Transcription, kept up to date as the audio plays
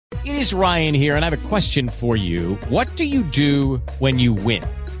It is Ryan here, and I have a question for you. What do you do when you win?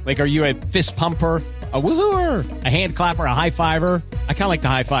 Like, are you a fist pumper, a woohooer, a hand clapper, a high fiver? I kind of like the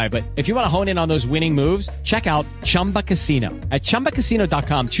high five, but if you want to hone in on those winning moves, check out Chumba Casino. At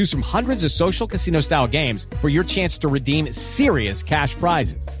ChumbaCasino.com, choose from hundreds of social casino-style games for your chance to redeem serious cash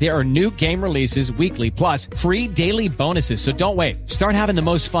prizes. There are new game releases weekly, plus free daily bonuses. So don't wait. Start having the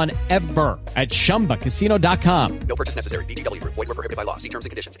most fun ever at ChumbaCasino.com. No purchase necessary. VGW. Void where prohibited by law. See terms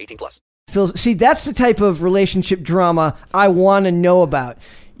and conditions. 18+. See, that's the type of relationship drama I want to know about.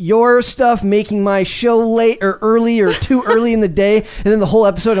 Your stuff making my show late or early or too early in the day, and then the whole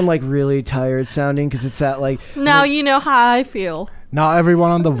episode I'm like really tired sounding because it's at like... Now you know how I feel. Now everyone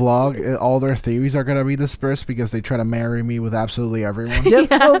on the vlog, all their theories are going to be dispersed because they try to marry me with absolutely everyone. Yeah.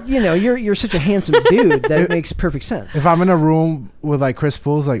 Well, you know, you're such a handsome dude that it makes perfect sense. If I'm in a room with like Chris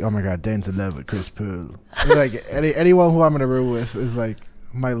Poole, it's like, oh my God, Dan's in love with Chris Poole. Like anyone who I'm in a room with is like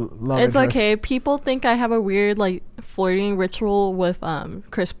my love It's interest. okay. People think I have a weird like flirting ritual with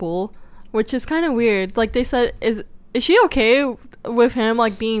Chris Poole, which is kind of weird. Like they said, is she okay with him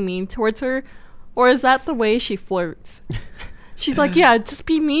like being mean towards her, or is that the way she flirts? She's like, yeah, just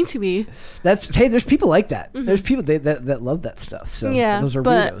be mean to me. There's people like that. Mm-hmm. There's people that love that stuff. So yeah, those are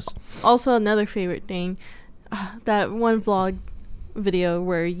but weirdos. Also another favorite thing, that one vlog video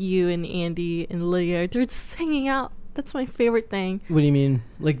where you and Andy and Lydia, they're just hanging out. That's my favorite thing. What do you mean?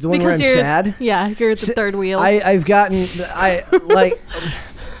 Like the one because where I'm sad? Yeah, you're at the third wheel. I've gotten...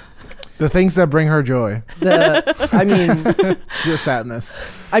 The things that bring her joy. Your sadness.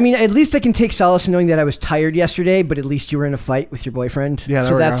 I mean, at least I can take solace in knowing that I was tired yesterday, but at least you were in a fight with your boyfriend. Yeah,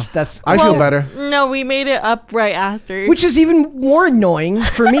 so that's. I feel better. No, we made it up right after. Which is even more annoying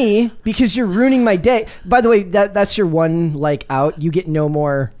for me because you're ruining my day. By the way, that's your one out. You get no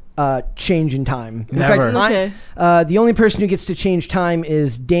more change in time. Never. In fact, Okay. the only person who gets to change time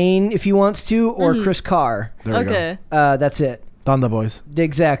is Dane if he wants to, or Chris Carr. There we okay. go. That's it. Thunder Boys.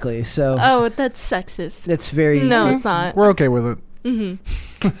 Exactly. So. Oh, that's sexist. That's very. No, it's not. We're okay with it.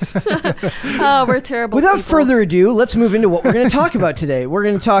 Mm-hmm. Oh, we're terrible. Without people. further ado, let's move into what we're going to talk about today. We're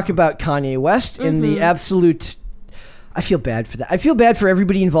going to talk about Kanye West and the absolute. I feel bad for that. I feel bad for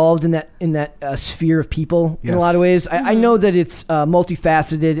everybody involved in that sphere of people in a lot of ways. I know that it's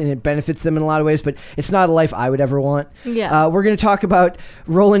multifaceted and it benefits them in a lot of ways, but it's not a life I would ever want. Yeah. We're going to talk about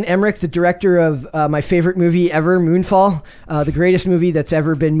Roland Emmerich, the director of my favorite movie ever, Moonfall, the greatest movie that's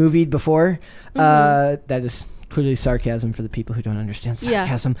ever been movied before. That is clearly sarcasm for the people who don't understand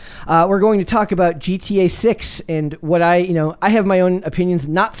sarcasm. Yeah. We're going to talk about GTA 6 and what I have my own opinions,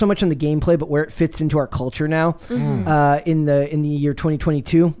 not so much on the gameplay, but where it fits into our culture now. In the year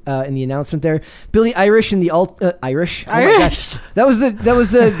 2022, in the announcement there, Billie Eilish and the Irish. Oh my gosh. That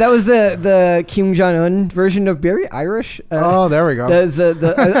was the Kim Jong-un version of Billie Eilish. Oh, there we go.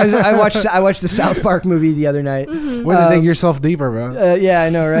 I watched the South Park movie the other night. Way to dig yourself deeper, bro. Yeah, I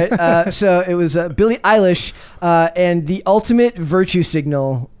know, right? So it was Billie Eilish. And the ultimate virtue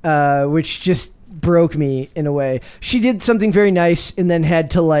signal, which just broke me in a way. She did something very nice and then had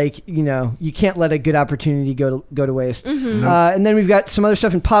to you can't let a good opportunity go to waste. And then we've got some other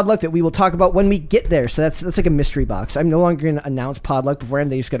stuff in Podluck that we will talk about when we get there. So that's like a mystery box. I'm no longer going to announce Podluck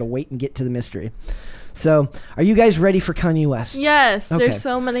beforehand. They just got to wait and get to the mystery. So, are you guys ready for Kanye West? Yes, okay. There's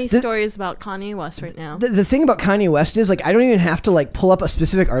so many stories about Kanye West right now. The thing about Kanye West is I don't even have to pull up a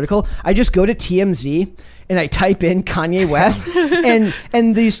specific article. I just go to TMZ and I type in Kanye West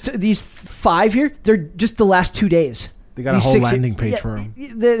and these 5 here, they're just the last 2 days. They got a whole landing page for him.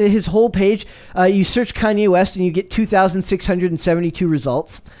 His whole page. You search Kanye West and you get 2,672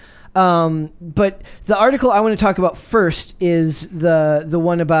 results. But the article I want to talk about first is the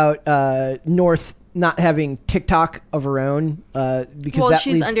one about North not having TikTok of her own because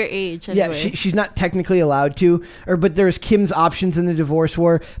she's underage anyway. Yeah, she's not technically allowed to, but there's Kim's options in the divorce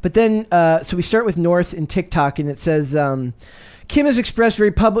war. But then so we start with North and TikTok, and it says Kanye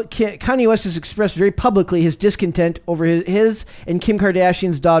West has expressed very publicly his discontent over his and Kim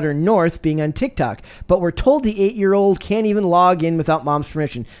Kardashian's daughter North being on TikTok, but we're told the 8-year-old can't even log in without mom's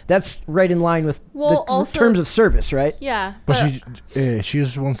permission. That's right in line with the terms of service, right? Yeah, but she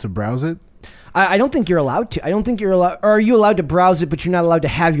just wants to browse it. I don't think you're allowed to. I don't think you're allowed. Or are you allowed to browse it, but you're not allowed to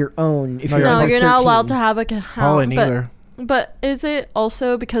have your own? If you're not 13. allowed to have an account. Probably neither. But is it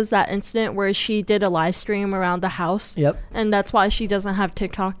also because that incident where she did a live stream around the house? Yep. And that's why she doesn't have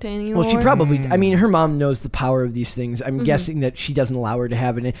TikTok anymore? Well, she probably... I mean, her mom knows the power of these things. I'm guessing that she doesn't allow her to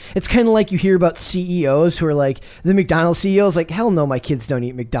have it. It's kind of like you hear about CEOs who are like... The McDonald's CEOs like, hell no, my kids don't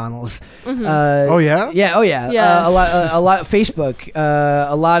eat McDonald's. Oh, yeah? Yeah, oh, yeah. Yes. A lot of Facebook,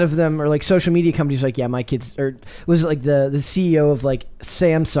 a lot of them are like social media companies like, yeah, my kids... Or was it like the CEO of like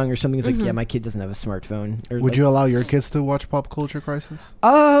Samsung or something. It's like, yeah, my kid doesn't have a smartphone. Or Would you allow your kids to watch Pop Culture Crisis?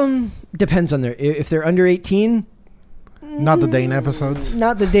 Depends on if they're under 18. Not the Dane episodes.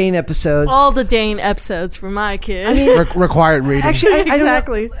 Not the Dane episodes. All the Dane episodes for my kid. I mean, Required reading. actually, I don't know.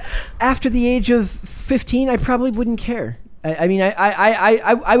 Exactly. After the age of 15, I probably wouldn't care. I mean,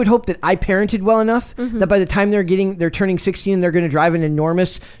 I would hope that I parented well enough that by the time they're turning 16, they're going to drive an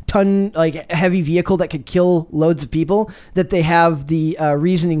enormous heavy vehicle that could kill loads of people, that they have the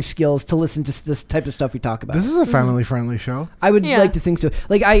reasoning skills to listen to this type of stuff we talk about. This is a family-friendly show. I would like to think so.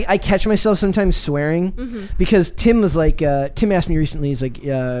 Like, I catch myself sometimes swearing because Tim was like, Tim asked me recently, he's like,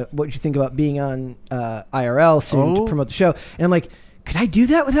 what would you think about being on IRL soon to promote the show? And I'm like, could I do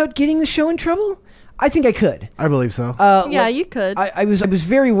that without getting the show in trouble? I think I could. I believe so. Yeah, you could. I was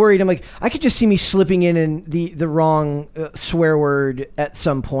very worried. I'm like, I could just see me slipping in the wrong swear word at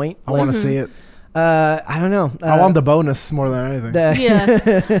some point. I want to see it. I don't know. I want the bonus more than anything.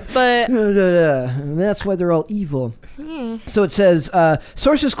 Yeah, but that's why they're all evil. So it says,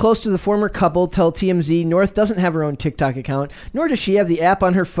 sources close to the former couple tell TMZ North doesn't have her own TikTok account, nor does she have the app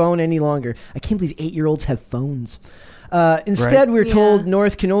on her phone any longer. I can't believe 8-year-olds have phones. Instead, we're told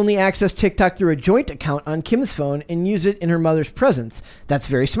North can only access TikTok through a joint account on Kim's phone and use it in her mother's presence. That's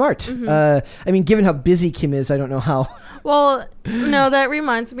very smart. I mean, given how busy Kim is, I don't know how. Well, no, that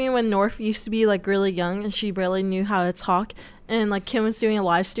reminds me when North used to be like really young and she barely knew how to talk. And like Kim was doing a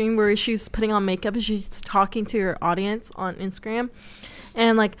live stream where she's putting on makeup and she's talking to her audience on Instagram.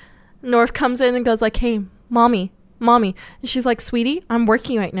 And like North comes in and goes like, hey, mommy. And she's like, sweetie, I'm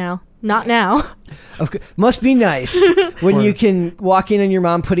working right now. Not now. Must be nice when you can walk in on your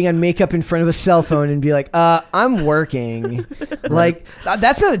mom putting on makeup in front of a cell phone and be like, I'm working. Like,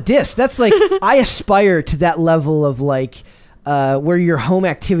 that's not a diss. That's like, I aspire to that level of like, where your home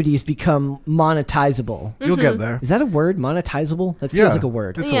activities become monetizable. You'll get there. Is that a word? Monetizable? That feels like a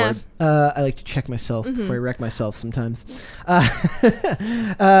word. It's a word. I like to check myself before I wreck myself sometimes. Not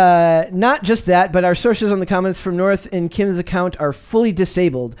just that, but our sources on the comments from North and Kim's account are fully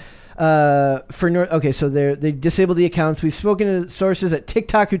disabled. Okay, so they disabled the accounts. We've spoken to sources at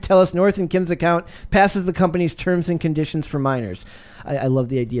TikTok who tell us North and Kim's account passes the company's terms and conditions for minors. I love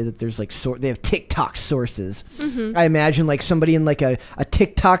the idea that there's like they have TikTok sources. I imagine like somebody in like a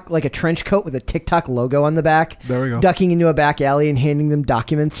TikTok, like a trench coat with a TikTok logo on the back. There we go. Ducking into a back alley and handing them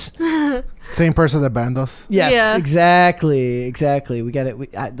documents. Same person that banned us. Yes, exactly. We got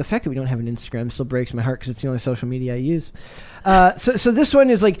it. The fact that we don't have an Instagram still breaks my heart because it's the only social media I use. So this one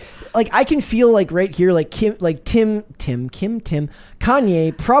is like I can feel like right here, like Tim,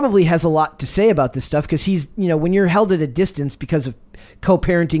 Kanye probably has a lot to say about this stuff because he's, when you're held at a distance because of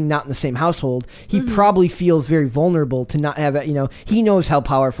co-parenting, not in the same household, he probably feels very vulnerable to not have it. He knows how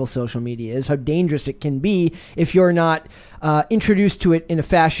powerful social media is, how dangerous it can be if you're not introduced to it in a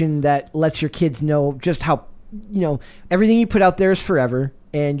fashion that lets your kids know just how, everything you put out there is forever.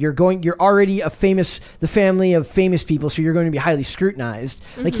 And you're already the family of famous people, so you're going to be highly scrutinized.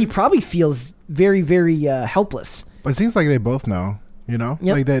 Like, he probably feels very, very helpless. But it seems like they both know, Yep.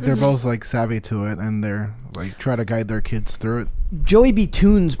 Like they're both like savvy to it, and they're like try to guide their kids through it. Joey B.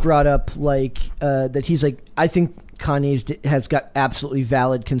 Toons brought up that he's like, I think Kanye has got absolutely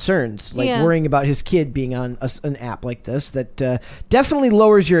valid concerns, worrying about his kid being on an app like this that definitely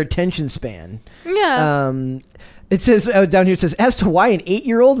lowers your attention span. Yeah. It says down here, it says, as to why an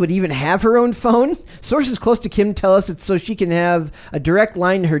 8-year-old would even have her own phone, sources close to Kim tell us it's so she can have a direct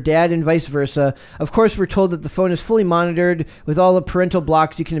line to her dad and vice versa. Of course, we're told that the phone is fully monitored with all the parental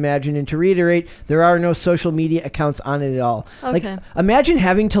blocks you can imagine. And to reiterate, there are no social media accounts on it at all. Okay. Imagine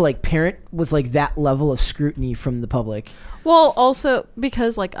having to parent with that level of scrutiny from the public. Well, also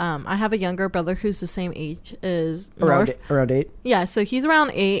because I have a younger brother who's the same age as North. Around 8. Yeah, so he's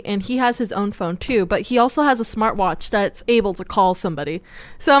around 8 and he has his own phone too, but he also has a smartwatch that's able to call somebody.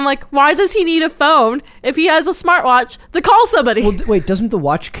 So I'm like, why does he need a phone if he has a smartwatch to call somebody? Well, wait, doesn't the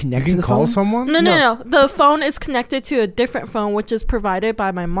watch connect to the phone? You can call someone? No. The phone is connected to a different phone, which is provided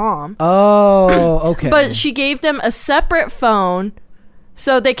by my mom. Oh, okay. But she gave them a separate phone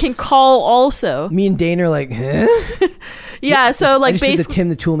so they can call also. Me and Dane are like, huh? Yeah, so basically the Tim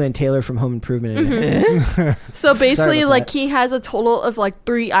the Toolman Taylor from Home Improvement. So basically he has a total of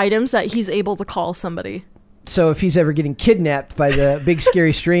 3 items that he's able to call somebody. So if he's ever getting kidnapped by the big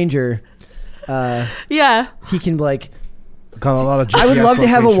scary stranger, yeah, he can got a lot of GPS I would love to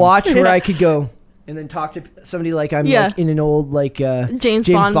have a watch where Yeah. I could go and then talk to somebody like I'm in an old James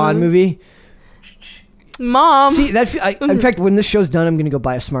Bond movie. Mom. See, in fact, when this show's done, I'm going to go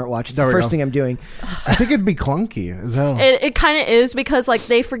buy a smartwatch. It's There the we first go. thing I'm doing. I think it'd be clunky as hell. It kind of is because like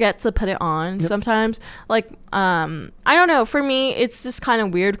they forget to put it on sometimes. Like I don't know. For me, it's just kind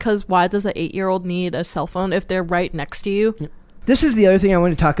of weird because why does an 8-year-old need a cell phone if they're right next to you? This is the other thing I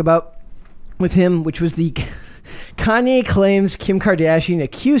wanted to talk about with him, which was the Kanye claims Kim Kardashian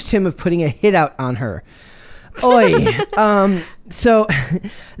accused him of putting a hit out on her. Oi. So,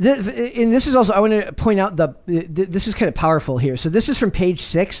 and this is also, I want to point out this is kind of powerful here. So this is from page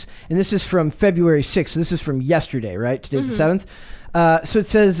 6, and this is from February 6th. So this is from yesterday, right? Today's the 7th. So it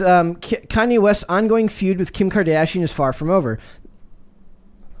says, Kanye West's ongoing feud with Kim Kardashian is far from over.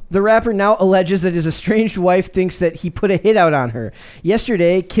 The rapper now alleges that his estranged wife thinks that he put a hit out on her.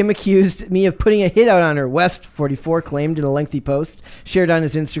 Yesterday, Kim accused me of putting a hit out on her, West, 44, claimed in a lengthy post shared on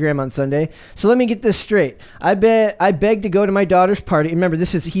his Instagram on Sunday. So let me get this straight. I begged to go to my daughter's party. Remember,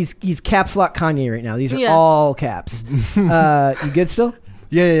 he's caps lock Kanye right now. These are all caps. You good still?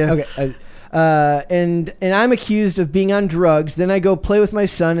 Yeah. Okay. And I'm accused of being on drugs. Then I go play with my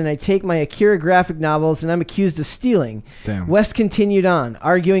son, and I take my Akira graphic novels, and I'm accused of stealing. Damn. West continued on,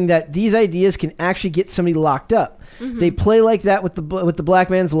 arguing that these ideas can actually get somebody locked up. They play like that with the black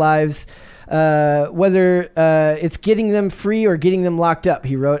man's lives, whether it's getting them free or getting them locked up.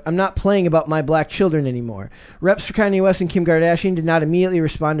 He wrote, "I'm not playing about my black children anymore." Reps for Kanye West and Kim Kardashian did not immediately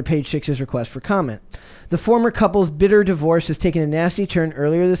respond to Page 6's request for comment. The former couple's bitter divorce has taken a nasty turn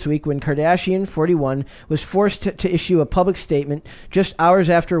earlier this week when Kardashian, 41, was forced to issue a public statement just hours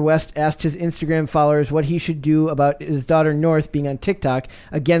after West asked his Instagram followers what he should do about his daughter North being on TikTok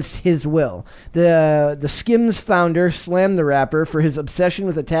against his will. The Skims founder slammed the rapper for his obsession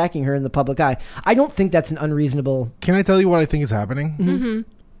with attacking her in the public eye. I don't think that's an unreasonable... Can I tell you what I think is happening?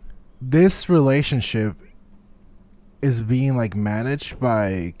 This relationship is being like managed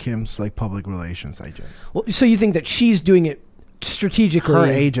by Kim's like public relations agent. Well, so you think that she's doing it strategically? Her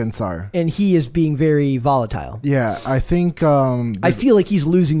agents are, and he is being very volatile. Yeah, I think. I feel like he's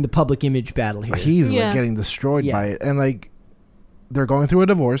losing the public image battle here. He's like getting destroyed by it, and like they're going through a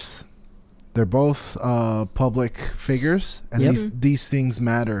divorce. They're both public figures, and these things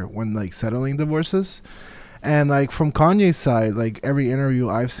matter when like settling divorces. And like from Kanye's side, like every interview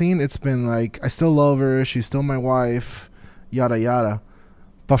I've seen, it's been like, I still love her, she's still my wife, yada yada.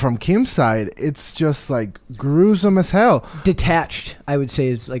 But from Kim's side, it's just like gruesome as hell. Detached, I would say,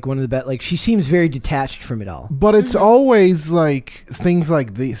 is like one of the best. Like she seems very detached from it all. But it's always like things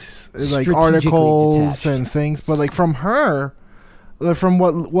like this, like articles detached. And things. But like from her, from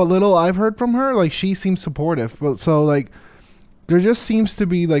what little I've heard from her, like she seems supportive. But so like, there just seems to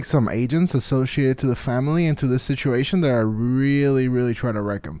be like some agents associated to the family and to this situation that are really, really trying to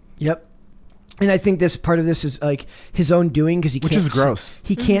wreck him. Yep. And I think this part of this is like his own doing because which is gross.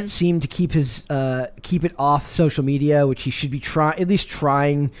 He can't seem to keep it off social media, which he should be at least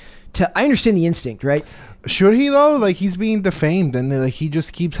trying to. I understand the instinct, right? Should he though? Like he's being defamed, and like he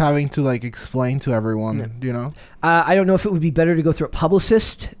just keeps having to like explain to everyone. You know. I don't know if it would be better to go through a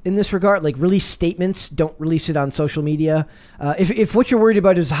publicist in this regard. Like release statements, don't release it on social media. If what you're worried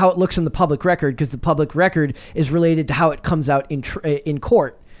about is how it looks in the public record, because the public record is related to how it comes out in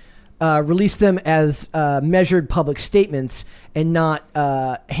court. Release them as measured public statements and not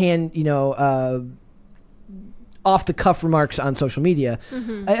off the cuff remarks on social media.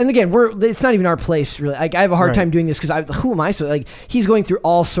 And again, it's not even our place really. Like, I have a hard time doing this because who am I? So like he's going through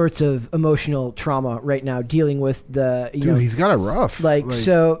all sorts of emotional trauma right now, dealing with he's got it rough.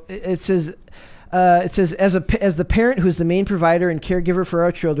 So it says as the parent who is the main provider and caregiver for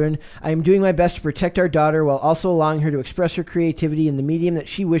our children, I am doing my best to protect our daughter while also allowing her to express her creativity in the medium that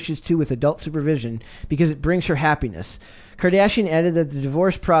she wishes to with adult supervision because it brings her happiness. Kardashian added that the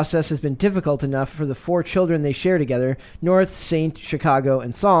divorce process has been difficult enough for the 4 children they share together, North, Saint, Chicago,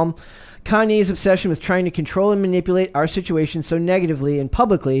 and Psalm. Kanye's obsession with trying to control and manipulate our situation so negatively and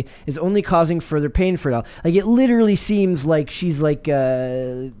publicly is only causing further pain for it all. Like, it literally seems like she's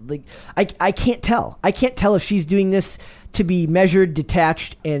I can't tell. I can't tell if she's doing this to be measured,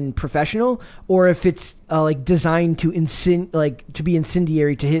 detached, and professional, or if it's designed to be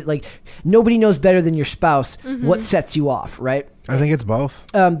incendiary to hit. Like, nobody knows better than your spouse what sets you off, right? I think it's both.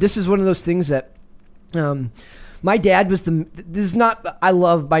 This is one of those things that my dad was I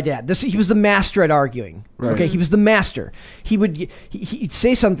love my dad. He was the master at arguing. Right. Okay, he was the master. He'd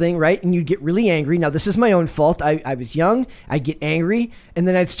say something, right, and you'd get really angry. Now, this is my own fault. I was young. I'd get angry, and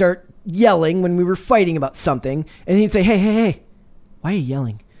then I'd start yelling when we were fighting about something, and he'd say, hey, why are you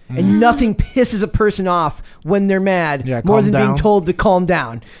yelling? And nothing pisses a person off when they're mad more than being told to calm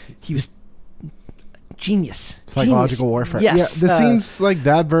down. He was Genius. Psychological warfare. Yes. Yeah, this seems like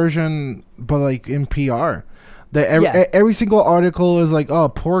that version, but like in PR. Every single article is like, oh,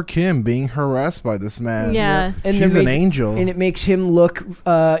 poor Kim being harassed by this man. Yeah. And she's an angel. And it makes him look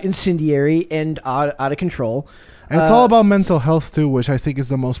incendiary and out of control. And it's all about mental health too, which I think is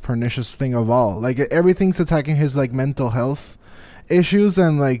the most pernicious thing of all. Like everything's attacking his like mental health issues,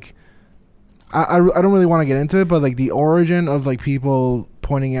 and like I don't really want to get into it, but like the origin of like people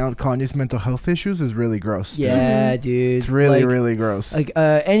pointing out Kanye's mental health issues is really gross. Yeah, dude. It's really, really gross. Like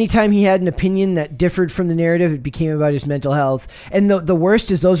anytime he had an opinion that differed from the narrative, it became about his mental health. And the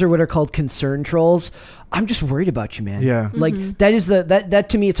worst is those are what are called concern trolls. I'm just worried about you, man. Yeah. Like that is that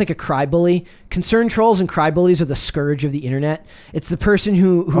to me, it's like a cry bully. Concern trolls and cry bullies are the scourge of the internet. It's the person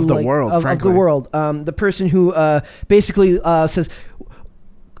who of the like, world, of frankly. the world. The person who basically says,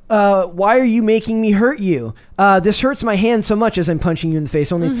 why are you making me hurt you? This hurts my hand so much as I'm punching you in the face.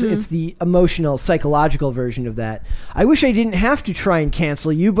 Only it's the emotional, psychological version of that. I wish I didn't have to try and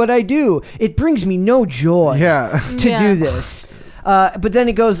cancel you, but I do. It brings me no joy to do this. But then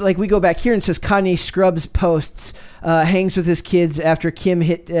it goes, like, we go back here and says Kanye scrubs posts, hangs with his kids after Kim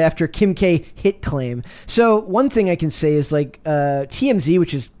K hit claim. So one thing I can say is like TMZ,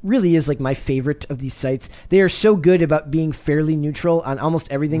 which really is like my favorite of these sites. They are so good about being fairly neutral on almost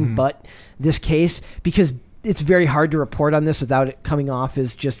everything but this case, because it's very hard to report on this without it coming off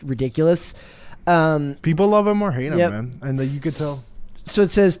as just ridiculous. People love him or hate him, man, and you could tell. So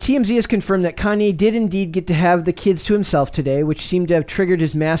it says, TMZ has confirmed that Kanye did indeed get to have the kids to himself today, which seemed to have triggered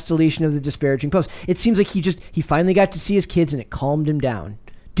his mass deletion of the disparaging post. It seems like he finally got to see his kids and it calmed him down.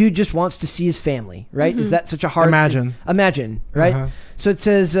 Dude just wants to see his family, right? Is that such a hard Imagine, right? So it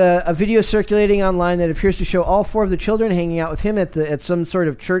says a video circulating online that appears to show all 4 of the children hanging out with him at some sort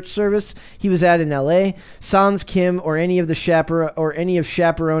of church service he was at in L.A. Sans Kim or any of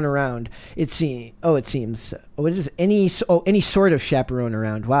chaperone around. It seems. What is any sort of chaperone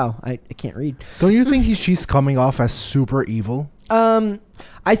around? Wow, I can't read. Don't you think she's coming off as super evil?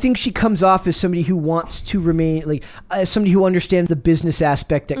 I think she comes off as somebody who wants to remain, like, somebody who understands the business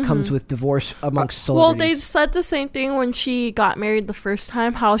aspect that comes with divorce amongst celebrities. Well, they said the same thing when she got married the first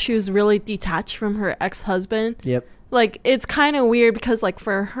time, how she was really detached from her ex-husband. Yep. Like, it's kind of weird because, like,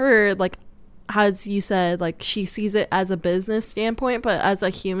 for her, like, as you said, like, she sees it as a business standpoint, but as a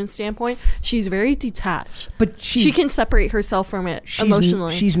human standpoint, she's very detached. But she can separate herself from it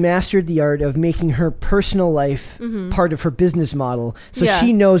emotionally. She's mastered the art of making her personal life part of her business model. So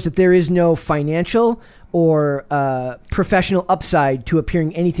she knows that there is no financial or professional upside to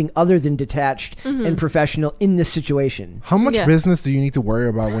appearing anything other than detached and professional in this situation. How much business do you need to worry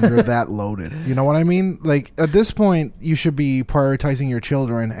about when you're that loaded? You know what I mean? Like, at this point, you should be prioritizing your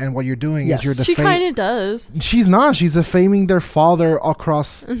children, and what you're doing is you're defaming. She kind of does. She's not. She's defaming their father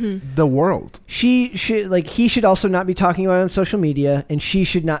across the world. He should also not be talking about it on social media, and she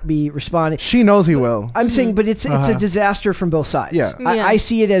should not be responding. She knows he will. I'm saying, but it's a disaster from both sides. Yeah. I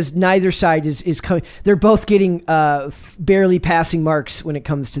see it as neither side is coming. They're both getting barely passing marks when it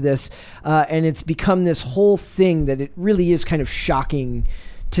comes to this, and it's become this whole thing that it really is kind of shocking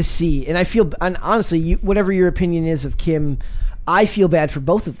to see. And I feel, and honestly, whatever your opinion is of Kim, I feel bad for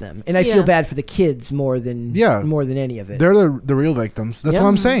both of them, and I feel bad for the kids more than any of it. They're the real victims. That's what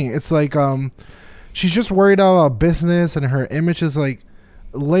I'm saying. It's like she's just worried about business, and her image is like,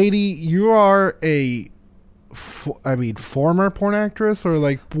 lady, you are a former porn actress, or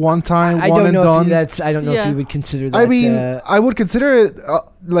like one time, I one don't and know done. I don't know if you would consider that. I mean, I would consider it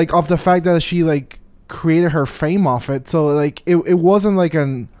like, of the fact that she like created her fame off it. So like it wasn't like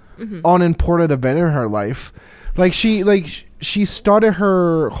an unimportant event in her life. Like she started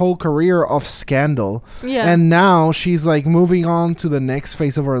her whole career of scandal, and now she's like moving on to the next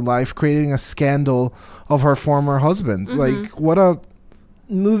phase of her life, creating a scandal of her former husband. Like, what a...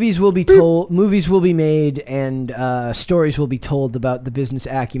 Movies will be told, movies will be made, and stories will be told about the business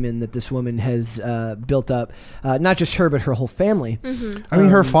acumen that this woman has built up. Not just her, but her whole family. I mean,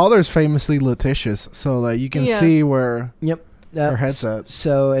 her father's famously litigious, so like you can see where her head's at.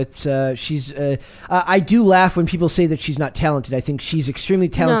 So it's she's. I do laugh when people say that she's not talented. I think she's extremely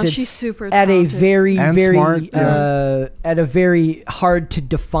talented. No, she's super at talented. a very smart, at a very hard to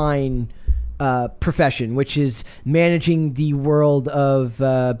define profession, which is managing the world of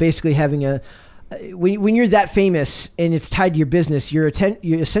basically having a when you're that famous and it's tied to your business, you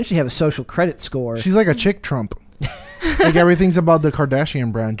essentially have a social credit score. She's like a chick Trump. Like, everything's about the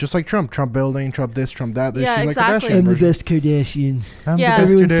Kardashian brand, just like Trump building, Trump this, Trump that. Yeah, she's exactly. Like I'm the best Kardashian. I'm the Yeah.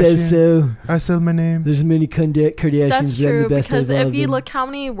 best Everyone Kardashian. says so. I sell my name. There's many Kardashians. That's but I'm true, the best because of all if of you them. look how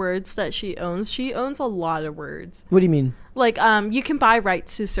many words that she owns a lot of words. What do you mean? Like, you can buy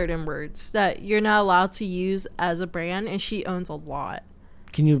rights to certain words that you're not allowed to use as a brand, and she owns a lot.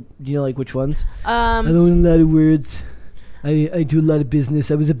 Do you know like which ones? I own a lot of words. I do a lot of business.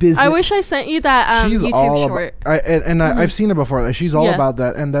 I was a business. I wish I sent you that she's YouTube all short. I've seen it before. Like, she's all about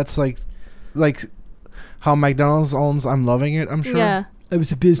that, and that's like how McDonald's owns I'm Loving It, I'm sure. Yeah. I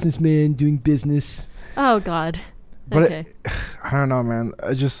was a businessman doing business. Oh, God. But okay. I don't know, man.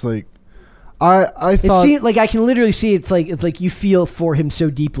 I just like... I thought... Like, I can literally see it's like you feel for him so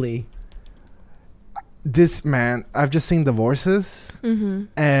deeply. This man, I've just seen divorces,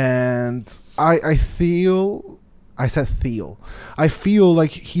 and I feel... I said feel. I feel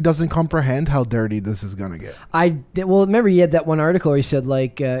like he doesn't comprehend how dirty this is gonna get. Well, remember he had that one article where he said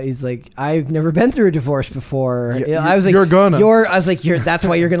he's like, I've never been through a divorce before. I was like, you're gonna. That's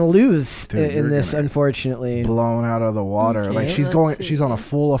why you're gonna lose Dude, in this, unfortunately. Blown out of the water. Okay, like she's on a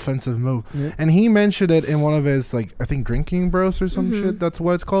full offensive move. Yeah. And he mentioned it in one of his, like, I think Drinking Bros or some shit. That's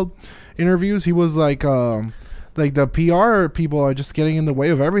what it's called. Interviews. He was like the PR people are just getting in the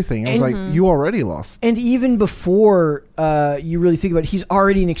way of everything. I was like, you already lost. And even before you really think about it, he's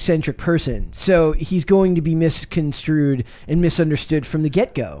already an eccentric person. So he's going to be misconstrued and misunderstood from the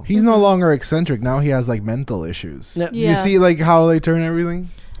get-go. He's no longer eccentric. Now he has, like, mental issues. No, You see, like, how they turn everything?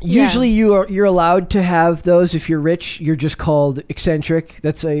 Usually you're allowed to have those. If you're rich, you're just called eccentric.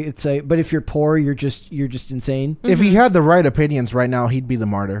 But if you're poor, you're just insane. If he had the right opinions right now, he'd be the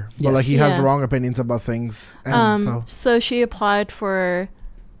martyr. But Yes. like, he has the wrong opinions about things. And So she applied for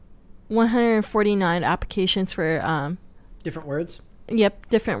 149 applications for Different words. Yep,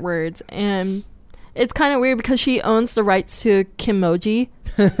 different words. And it's kind of weird because she owns the rights to Kimoji.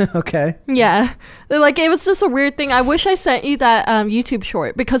 Okay. Yeah. Like, it was just a weird thing. I wish I sent you that YouTube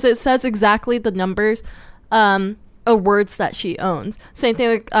short because it says exactly the numbers of words that she owns. Same thing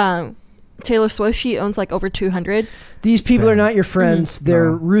with Taylor Swift. She owns like over 200. These people are not your friends.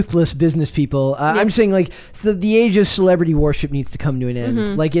 They're ruthless business people. I'm saying, like, so the age of celebrity worship needs to come to an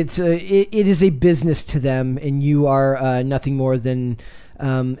end. Like, it is a business to them, and you are nothing more than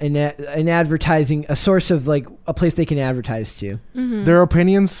an advertising, a source of, like, a place they can advertise to. their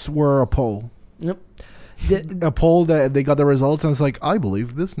opinions were a poll. Yep. A poll that they got the results, and it's like, I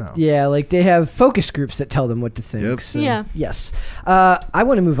believe this now. Yeah, like they have focus groups that tell them what to think. Yep. So, Yeah. Yes. I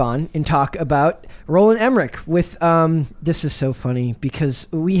want to move on and talk about Roland Emmerich with, this is so funny because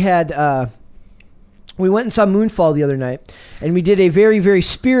we had, we went and saw Moonfall the other night, and we did a very, very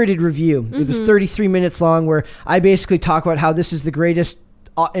spirited review. It was 33 minutes long, where I basically talk about how this is the greatest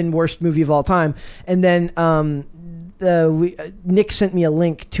and worst movie of all time. And then Nick sent me a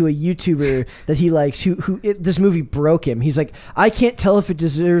link to a YouTuber that he likes this movie broke him. He's like, I can't tell if it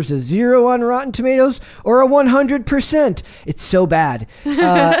deserves a 0 on Rotten Tomatoes or a 100%. It's so bad.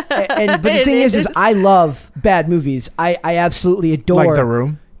 But the thing is I love bad movies. I absolutely adore. Like The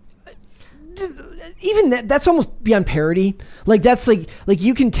Room. Even that's almost beyond parody. Like, that's like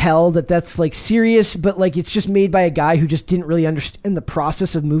you can tell that's like serious, but like it's just made by a guy who just didn't really understand the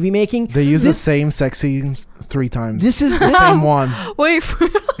process of movie making. They use the same sex scenes 3 times. This is the same one Wait for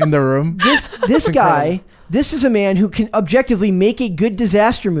in The Room. This guy. This is a man who can objectively make a good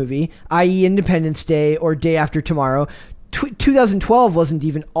disaster movie, i.e. Independence Day or Day After Tomorrow. 2012 wasn't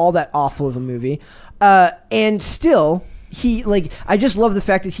even all that awful of a movie, and still. I just love the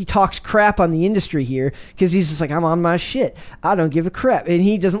fact that he talks crap on the industry here, because he's just like, I'm on my shit. I don't give a crap. And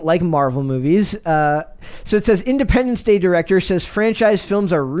he doesn't like Marvel movies. So it says, Independence Day director says franchise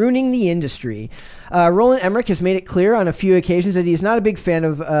films are ruining the industry. Roland Emmerich has made it clear on a few occasions that he's not a big fan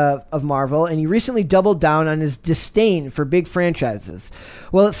of Marvel, and he recently doubled down on his disdain for big franchises.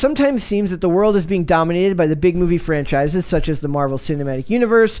 Well, it sometimes seems that the world is being dominated by the big movie franchises, such as the Marvel Cinematic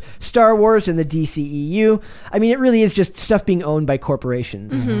Universe, Star Wars, and the DCEU. I mean, it really is just stuff being owned by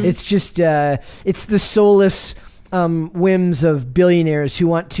corporations. It's just, it's the soulless whims of billionaires who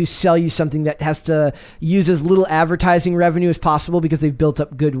want to sell you something that has to use as little advertising revenue as possible because they've built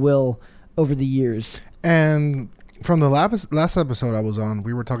up goodwill over the years. And from the last episode I was on,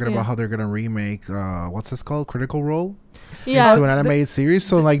 we were talking about how they're going to remake, what's this called? Critical Role? Yeah. Into an animated series.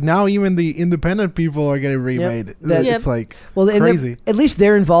 So, like, now even the independent people are getting remade. It's like crazy. At least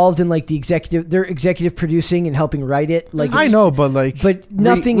they're involved in, like, they're executive producing and helping write it. Like, I know, but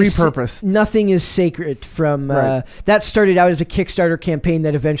nothing repurposed. Nothing is sacred from that started out as a Kickstarter campaign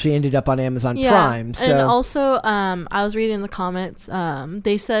that eventually ended up on Amazon Prime. So. And also, I was reading the comments.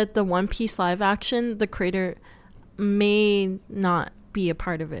 They said the One Piece live action, the creator may not be a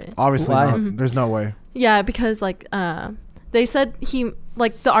part of it. Obviously not. There's no way. Yeah, because they said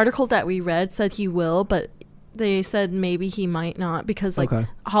the article that we read said he will, but they said maybe he might not because like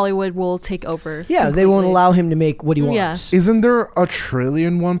Hollywood will take over. Yeah, completely. They won't allow him to make what he wants. Yeah. Isn't there a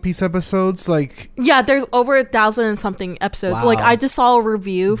trillion One Piece episodes? Like, yeah, there's over 1,000 and something episodes. Wow. Like I just saw a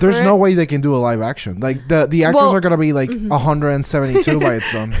review. There's no way they can do a live action. Like the actors are gonna be like 172 by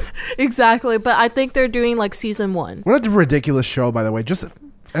it's done. Exactly, but I think they're doing like season 1. What a ridiculous show, by the way. Just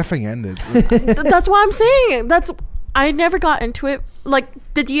effing ended. That's what I'm saying. I never got into it. Like,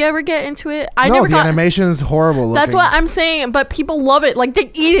 did you ever get into it? The animation is horrible looking. That's what I'm saying, but people love it. Like,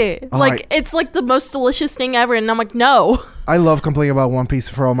 they eat it. It's like the most delicious thing ever, and I'm like, no. I love complaining about One Piece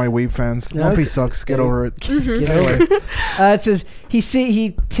for all my weeb fans. One Piece sucks. Get over it. Get over it. It says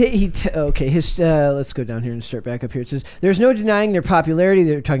let's go down here and start back up here. It says there's no denying their popularity.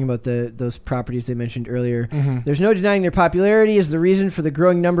 They're talking about those properties they mentioned earlier. There's no denying their popularity is the reason for the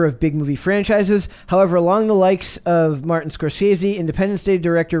growing number of big movie franchises. However, along the likes of Martin Scorsese, Independence Day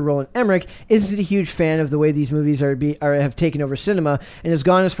director Roland Emmerich isn't a huge fan of the way these movies have taken over cinema, and has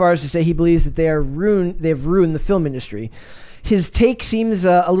gone as far as to say he believes that they have ruined the film industry. His take seems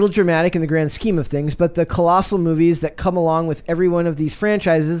a little dramatic in the grand scheme of things, but the colossal movies that come along with every one of these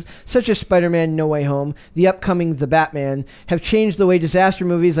franchises, such as Spider-Man No Way Home, the upcoming The Batman, have changed the way disaster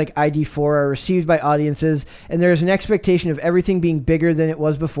movies like ID4 are received by audiences, and there is an expectation of everything being bigger than it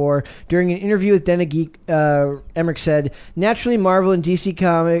was before. During an interview with Den Geek, Emmerich said, naturally, Marvel and DC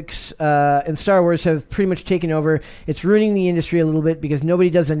Comics and Star Wars have pretty much taken over. It's ruining the industry a little bit because nobody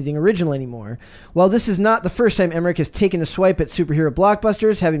does anything original anymore. While this is not the first time Emmerich has taken a swipe at superhero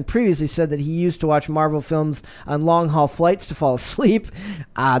blockbusters, having previously said that he used to watch Marvel films on long-haul flights to fall asleep.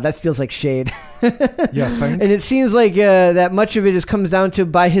 That feels like shade. Yeah, and it seems like that much of it comes down to,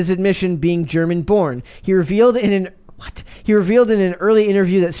 by his admission, being German-born. He revealed in an early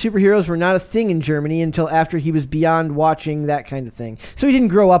interview that superheroes were not a thing in Germany until after he was beyond watching that kind of thing. So he didn't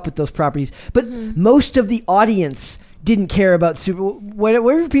grow up with those properties. But most of the audience didn't care about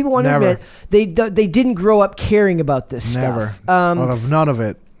whatever people want to admit, they didn't grow up caring about this stuff. None of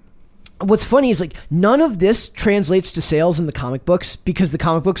it. What's funny is like none of this translates to sales in the comic books because the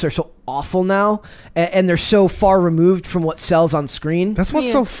comic books are so awful now and they're so far removed from what sells on screen. That's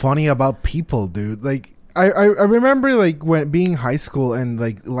what's so funny about people, dude. Like I remember like when being high school and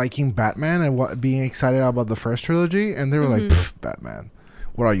like liking Batman and being excited about the first trilogy, and they were like, Batman.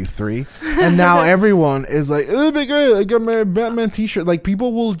 What are you, 3? And now everyone is like, oh my god, I got my Batman t-shirt. Like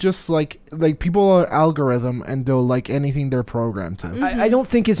people will just like people are algorithm and they'll like anything they're programmed to. I don't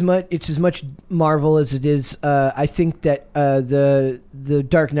think it's as much Marvel as it is. I think that the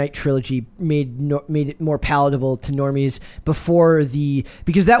Dark Knight trilogy made it more palatable to normies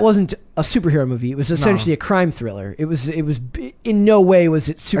because that wasn't a superhero movie. It was essentially a crime thriller. It was in no way was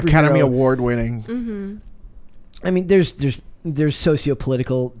it superhero. Academy Award winning. I mean, there's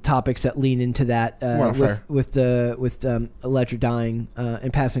socio-political topics that lean into that with Ledger dying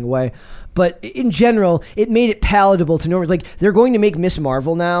and passing away, but in general, it made it palatable to normies. Like they're going to make Miss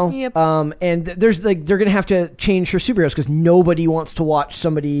Marvel now, and they're going to have to change her superheroes because nobody wants to watch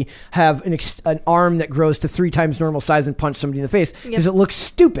somebody have an arm that grows to 3 times normal size and punch somebody in the face because it looks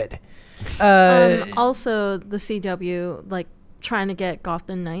stupid. Also, the CW trying to get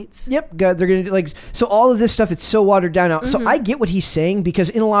Gotham Knights. Yep, they're going to do so all of this stuff, it's so watered down now. So I get what he's saying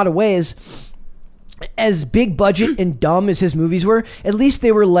because in a lot of ways, as big budget and dumb as his movies were, at least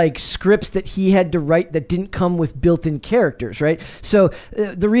they were like scripts that he had to write that didn't come with built-in characters, right? So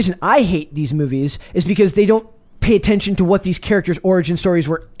the reason I hate these movies is because they don't pay attention to what these characters' origin stories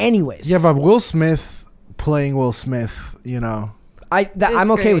were anyways. Yeah, but Will Smith playing Will Smith,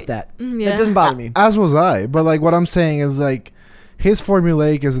 I'm okay with that. That doesn't bother me. As was I. But like what I'm saying is like his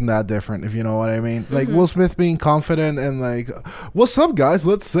formulaic isn't that different, if you know what I mean. Like Will Smith being confident and like, "What's up, guys?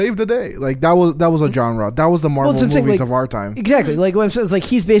 Let's save the day." Like that was a genre. That was the Marvel movies of our time. Exactly. Like what I'm saying is like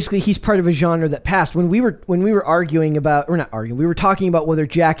he's part of a genre that passed. When we were arguing about, or not arguing, we were talking about whether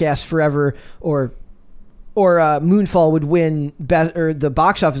Jackass Forever or Moonfall would win the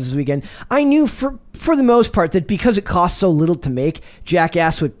box office this weekend. I knew for the most part that because it cost so little to make,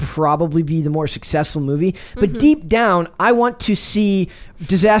 Jackass would probably be the more successful movie. But deep down, I want to see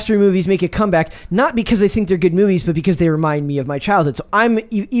disaster movies make a comeback, not because I think they're good movies, but because they remind me of my childhood. So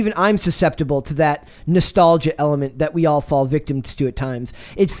I'm susceptible to that nostalgia element that we all fall victims to at times.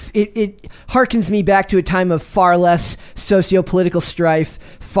 It harkens me back to a time of far less socio-political strife,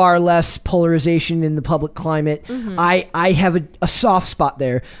 far less polarization in the public climate. I have a soft spot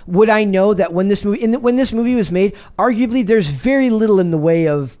there. Would I know that when this movie was made, arguably there's very little in the way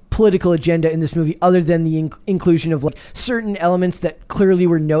of political agenda in this movie other than the inclusion of like certain elements that clearly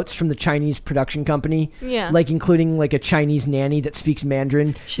were notes from the Chinese production company. Yeah. Like including like a Chinese nanny that speaks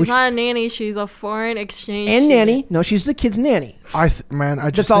Mandarin. She's not a nanny. She's a foreign exchange and student. nanny. No, she's the kid's nanny. I just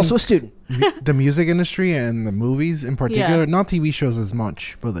That's also a student. The music industry and the movies in particular, not TV shows as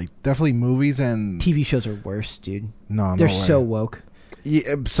much, but like definitely movies and TV shows are worse, dude. No, they're no way. so woke.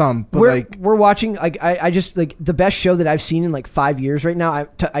 Yeah, some, but we're watching. Like I just like the best show that I've seen in like 5 years right now.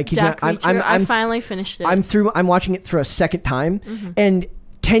 I finally finished it. I'm watching it for a second time, and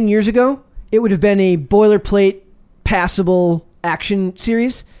 10 years ago it would have been a boilerplate, passable action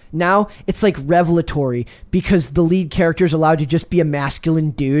series. Now it's like revelatory because the lead character is allowed to just be a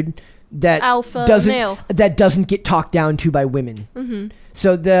masculine dude that alpha male that doesn't get talked down to by women.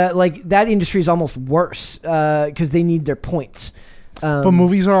 So that industry is almost worse because they need their points. But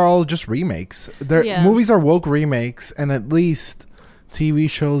movies are all just remakes. Movies are woke remakes, and at least TV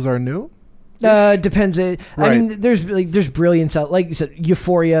shows are new. Depends. I Right. mean, there's brilliance out. Like you said,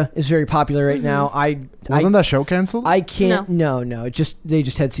 Euphoria is very popular right now. Wasn't that show canceled? I can't. No. They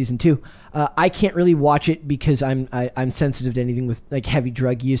just had season 2. I can't really watch it because I'm sensitive to anything with like heavy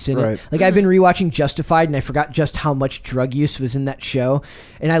drug use in it. Like I've been rewatching Justified and I forgot just how much drug use was in that show,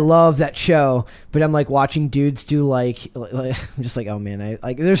 and I love that show. But I'm like watching dudes do like I'm just like, oh man,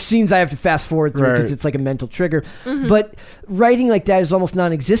 there's scenes I have to fast forward through because it's like a mental trigger. But writing like that is almost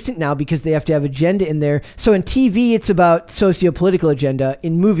non-existent now because they have to have agenda in there. So in TV it's about socio-political agenda.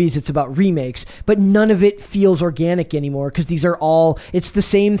 In movies it's about remakes, but none of it feels organic anymore because it's the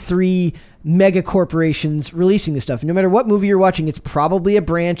same 3 mega corporations releasing this stuff. No matter what movie you're watching, it's probably a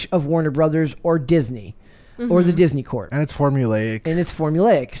branch of Warner Brothers or Disney or the Disney Corp. And it's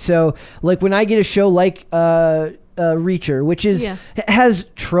formulaic. So like when I get a show like Reacher, which has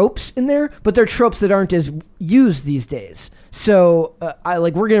tropes in there, but they're tropes that aren't as used these days. So I'm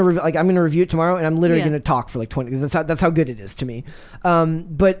gonna review it tomorrow, and I'm literally gonna talk for like 20. That's how good it is to me.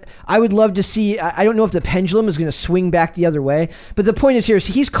 But I would love to see. I don't know if the pendulum is gonna swing back the other way. But the point is here is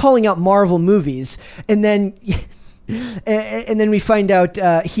he's calling out Marvel movies, and then. And then we find out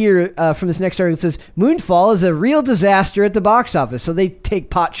here from this next article, it says Moonfall is a real disaster at the box office. So they take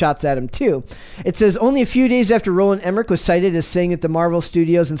pot shots at him too. It says only a few days after Roland Emmerich was cited as saying that the Marvel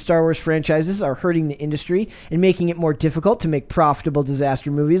Studios and Star Wars franchises are hurting the industry and making it more difficult to make profitable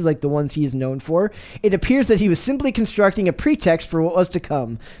disaster movies like the ones he is known for, it appears that he was simply constructing a pretext for what was to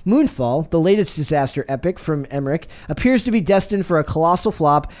come. Moonfall, the latest disaster epic from Emmerich, appears to be destined for a colossal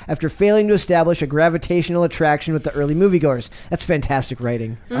flop after failing to establish a gravitational attraction with the early moviegoers. That's fantastic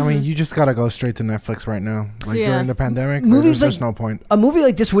writing. I mean, you just gotta go straight to Netflix right now. During the pandemic, there's just no point. A movie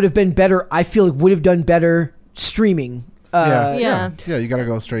like this would have been better. I feel it would have done better streaming. Yeah. You gotta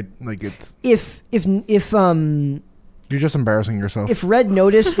go straight. Like it's if you're just embarrassing yourself. If Red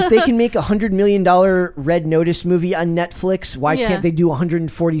Notice, if they can make $100 million Red Notice movie on Netflix, why can't they do a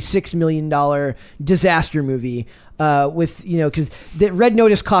 $146 million disaster movie? Because the Red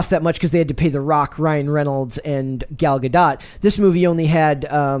Notice cost that much because they had to pay The Rock, Ryan Reynolds, and Gal Gadot. This movie only had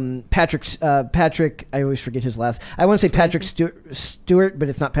Patrick. I always forget his last. I want to say Patrick Stewart, but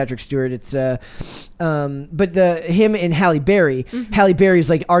it's not Patrick Stewart. It's him and Halle Berry. Halle Berry is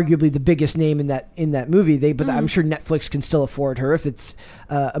like arguably the biggest name in that movie. But I'm sure Netflix can still afford her if it's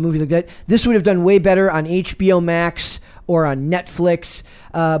a movie like that. This would have done way better on HBO Max or on Netflix.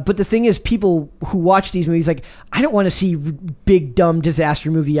 But the thing is, people who watch these movies, like, I don't want to see big dumb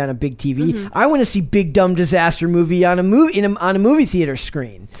disaster movie on a big TV. I want to see big dumb disaster movie on a movie theater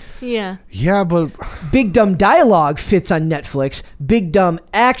screen. Yeah, but big dumb dialogue fits on Netflix. Big dumb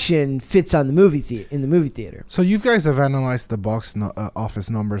action fits on the movie theater. So you guys have analyzed the box office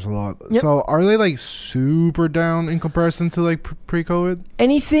numbers a lot. Yep. So are they like super down in comparison to like pre-COVID?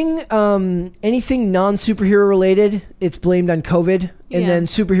 Anything non-superhero related, it's blamed on COVID. And then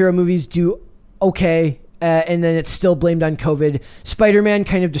superhero movies do okay, and then it's still blamed on COVID. Spider-Man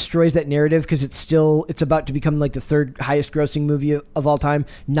kind of destroys that narrative because it's about to become like the 3rd highest grossing movie of all time,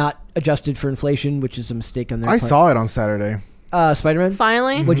 not adjusted for inflation, which is a mistake on their part. I saw it on Saturday. Spider-Man?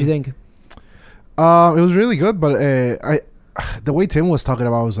 Finally? What'd you think? It was really good, but the way Tim was talking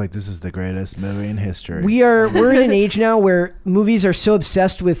about, I was like, this is the greatest movie in history. We're in an age now where movies are so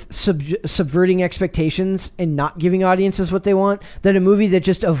obsessed with subverting expectations and not giving audiences what they want that a movie that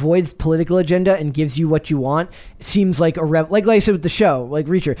just avoids political agenda and gives you what you want seems like like I said with the show, like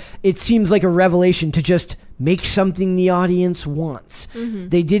Reacher, it seems like a revelation to just make something the audience wants.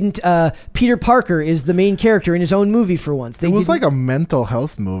 They didn't. Peter Parker is the main character in his own movie for once. It was like a mental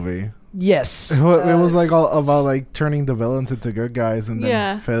health movie. Yes. It was like all about like turning the villains into good guys and then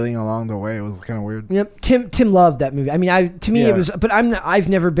Yeah. failing along the way. It was kind of weird. Yep. Tim loved that movie. I mean, it was, but I've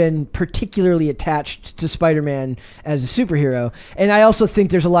never been particularly attached to Spider-Man as a superhero, and I also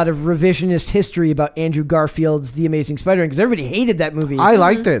think there's a lot of revisionist history about Andrew Garfield's The Amazing Spider-Man because everybody hated that movie. I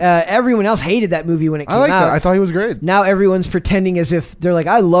liked it. Everyone else hated that movie when it came out. I liked it. I thought he was great. Now everyone's pretending as if they're like,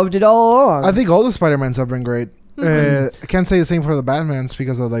 I loved it all along. I think all the Spider-Mans have been great. I can't say the same for the Batmans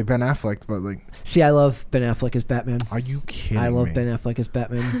because of like Ben Affleck, but like. See, I love Ben Affleck as Batman. Are you kidding me? I love Ben Affleck as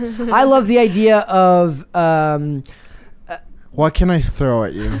Batman. I love the idea of. What can I throw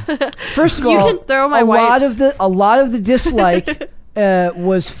at you? First of You all, can throw my a lot wipes. of the dislike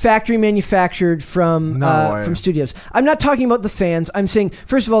was factory manufactured from studios. I'm not talking about the fans. I'm saying,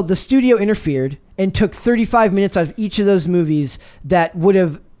 first of all, the studio interfered and took 35 minutes out of each of those movies that would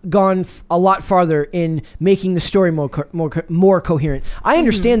have gone a lot farther in making the story more coherent. I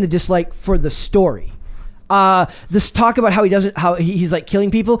understand the dislike for the story. This talk about how he's like killing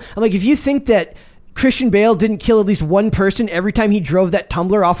people. I'm like, if you think that Christian Bale didn't kill at least one person every time he drove that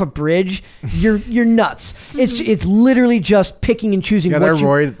tumbler off a bridge, you're nuts. It's literally just picking and choosing. Yeah, they're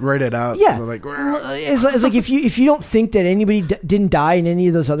roided out. Yeah, so like, it's like if you don't think that anybody didn't die in any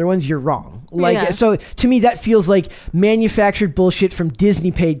of those other ones, you're wrong. Like, so to me, that feels like manufactured bullshit from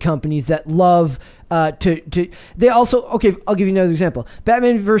Disney paid companies that love. They also, okay, I'll give you another example.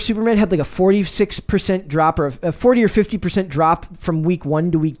 Batman vs Superman had like a 46% drop or a 40 or 50% drop from week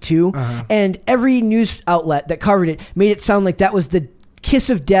 1 to week 2, and every news outlet that covered it made it sound like that was the kiss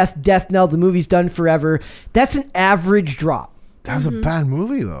of death knell, the movie's done forever. That's an average drop. That was a bad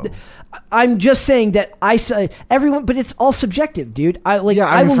movie though. I'm just saying that I say everyone, but it's all subjective, dude. I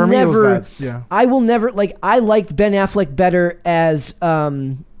will never. I will never like. I liked Ben Affleck better as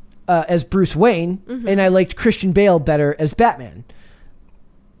Bruce Wayne, and I liked Christian Bale better as Batman.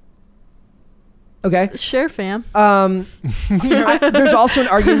 Okay. Sure, fam. There's also an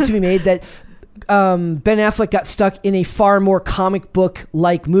argument to be made that Ben Affleck got stuck in a far more comic book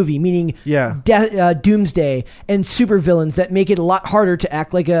like movie, meaning Doomsday and supervillains that make it a lot harder to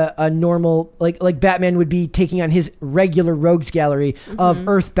act like a normal, like Batman would be taking on his regular rogues gallery of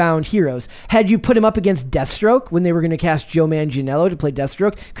earthbound heroes. Had you put him up against Deathstroke when they were going to cast Joe Manganiello to play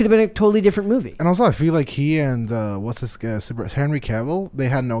Deathstroke, could have been a totally different movie. And also, I feel like he and what's this guy, Henry Cavill, they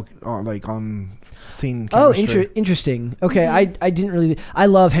had no on scene chemistry. Interesting. Okay, I didn't really. I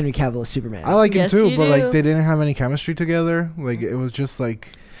love Henry Cavill as Superman. I like him too, but like they didn't have any chemistry together. Like it was just like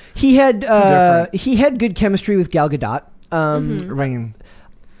he had good chemistry with Gal Gadot. I mean,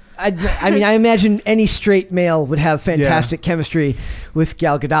 I imagine any straight male would have fantastic chemistry with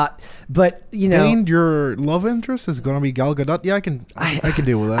Gal Gadot, but you know, Dane, your love interest is going to be Gal Gadot. Yeah, I can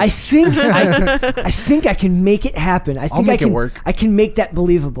deal with that. I think I can make it happen. I think I'll make it work. I can make that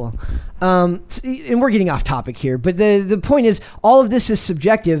believable. And we're getting off topic here, but the point is, all of this is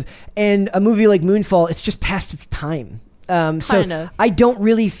subjective, and a movie like Moonfall, it's just past its time. So I don't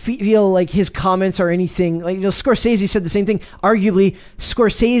really feel like his comments are anything like, you know, Scorsese said the same thing. Arguably,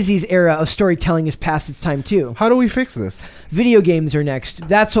 Scorsese's era of storytelling is past its time too. How do we fix this? Video games are next.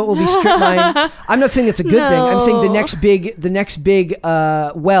 That's what will be strip mine. I'm not saying it's a good thing. I'm saying the next big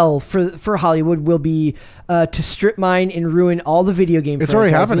well for Hollywood will be to strip mine and ruin all the video game It's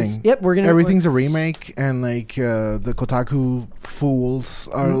franchises. already happening. Yep, everything's a remake, and like the Kotaku fools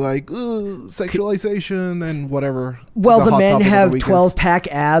are like sexualization and whatever. Well, the men have 12-pack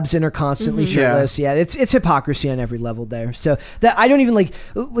abs and are constantly shirtless. Yeah, it's hypocrisy on every level there. So that I don't even like.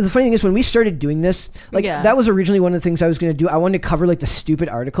 The funny thing is, when we started doing this, that was originally one of the things I was going to do. I wanted to cover like the stupid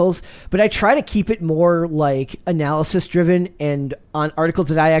articles, but I try to keep it more like analysis driven and on articles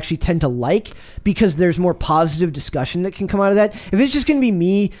that I actually tend to like, because there's more positive discussion that can come out of that. If it's just going to be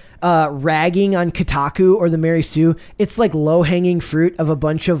me ragging on Kotaku or the Mary Sue, it's like low-hanging fruit of a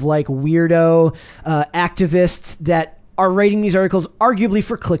bunch of like weirdo activists that are writing these articles arguably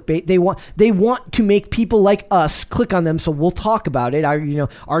for clickbait. They want to make people like us click on them, so we'll talk about it.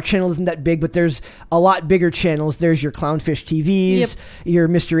 Our channel isn't that big, but there's a lot bigger channels. There's your Clownfish TVs, your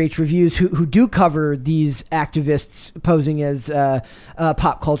Mr. H Reviews, who do cover these activists posing as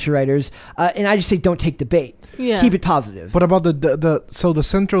pop culture writers. And I just say, don't take the bait. Yeah. Keep it positive. What about the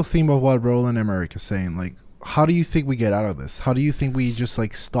central theme of what Roland Emmerich is saying? Like, how do you think we get out of this? How do you think we just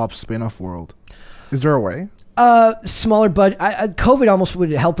like stop spin-off world? Is there a way? Smaller budget. COVID almost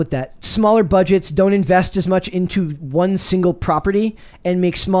would help with that. Smaller budgets, don't invest as much into one single property, and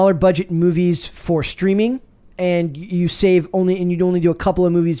make smaller budget movies for streaming. and you save only, and you'd only do a couple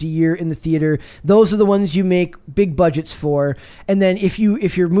of movies a year in the theater. Those are the ones you make big budgets for. And then if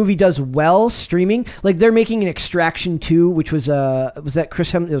your movie does well streaming, like they're making an Extraction 2, which was that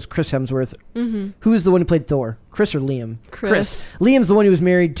Chris It was Chris Hemsworth. Mm-hmm. Who was the one who played Thor? Chris or Liam? Chris. Liam's the one who was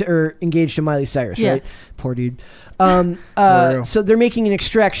married to, or engaged to Miley Cyrus, right? Yes. Poor dude. So they're making an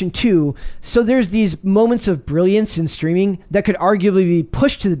Extraction 2. So there's these moments of brilliance in streaming that could arguably be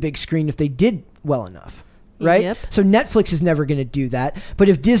pushed to the big screen if they did well enough. Right? Yep. So Netflix is never going to do that. But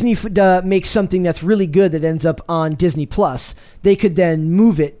if Disney makes something that's really good that ends up on Disney Plus, they could then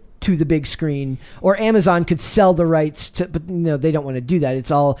move it to the big screen, or Amazon could sell the rights to, but no, they don't want to do that.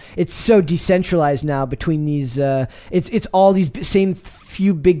 It's so decentralized now between these, it's all these same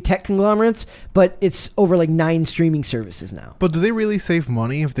few big tech conglomerates, but it's over like 9 streaming services now. But do they really save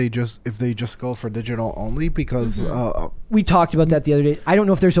money if they just go for digital only? Because we talked about that the other day. I don't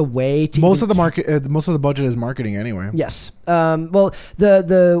know if there's a way to most of the budget is marketing anyway. Yes. Well,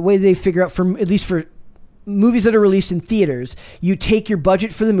 the way they figure out, at least for movies that are released in theaters, you take your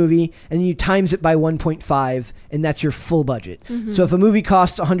budget for the movie and then you times it by 1.5, and that's your full budget. So if a movie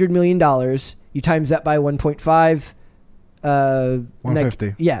costs $100 million, you times that by 1.5.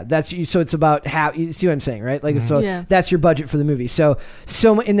 150. So it's about half. You see what I'm saying, right? Like, so that's your budget for the movie. So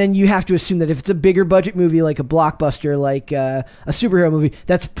and then you have to assume that if it's a bigger budget movie, like a blockbuster, like a superhero movie,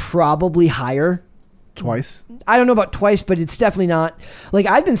 that's probably higher. Twice? I don't know about twice, but it's definitely not. Like,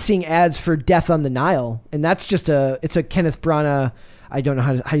 I've been seeing ads for Death on the Nile, and that's just it's a Kenneth Branagh, I don't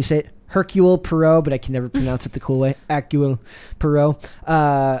know how you say it, Hercule Poirot, but I can never pronounce it the cool way. Hercule Poirot.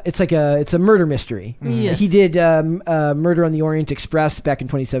 It's a murder mystery. Yes. He did Murder on the Orient Express back in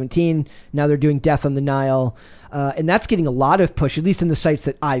 2017. Now they're doing Death on the Nile. And that's getting a lot of push, at least in the sites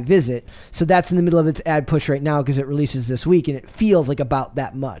that I visit. So that's in the middle of its ad push right now because it releases this week, and it feels like about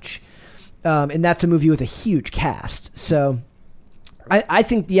that much. And that's a movie with a huge cast. So I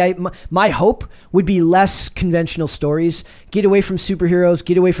think my hope would be less conventional stories. Get away from superheroes.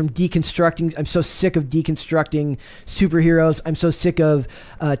 Get away from deconstructing. I'm so sick of deconstructing superheroes. I'm so sick of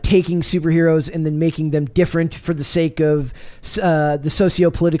taking superheroes and then making them different for the sake of the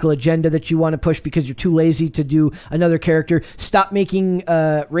socio-political agenda that you want to push because you're too lazy to do another character. Stop making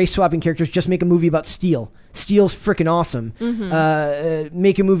race-swapping characters. Just make a movie about steel. Steel's freaking awesome.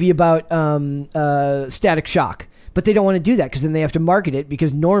 Make a movie about Static Shock. But they don't want to do that because then they have to market it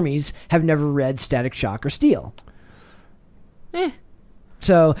because normies have never read Static Shock or Steel.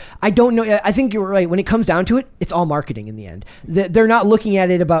 So I don't know. I think you're right. When it comes down to it, it's all marketing in the end. They're not looking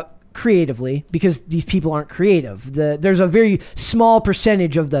at it about creatively because these people aren't creative. There's a very small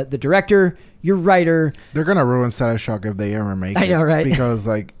percentage of the director, your writer. They're gonna ruin Static Shock if they ever make it. I know, right? Because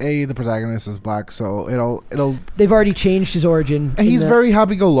the protagonist is black, so it'll. They've already changed his origin. And he's a very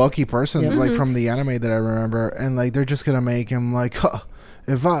happy-go-lucky person, like from the anime that I remember, and like they're just gonna make him like,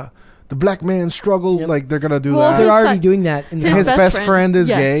 the black man struggle, like they're gonna do that. They're already doing that. His best friend is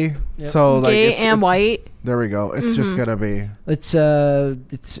gay, so like gay and white. There we go. It's just gonna be. It's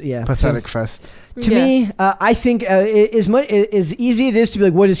pathetic fest. To me, I think as easy it is to be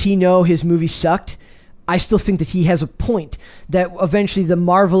like, what does he know? His movie sucked. I still think that he has a point that eventually the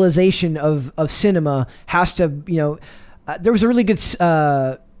marvelization of cinema has to, there was a really good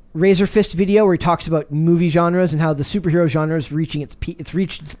Razor Fist video where he talks about movie genres and how the superhero genre is reaching its peak. It's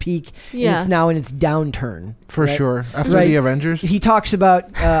reached its peak, and it's now in its downturn. For sure, after the Avengers, he talks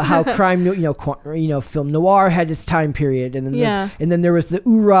about how crime, film noir had its time period, and then there was the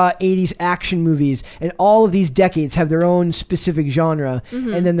oorah 80s action movies, and all of these decades have their own specific genre,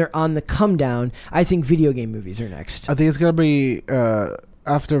 and then they're on the come down. I think video game movies are next. I think it's gonna be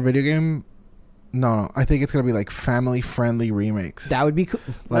after video game. No, I think it's going to be like family-friendly remakes. That would be cool.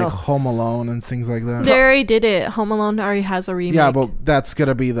 Like Home Alone and things like that. They already did it. Home Alone already has a remake. Yeah, but that's going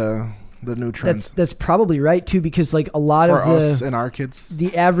to be the new trend. That's probably right, too, because like a lot for of us and our kids.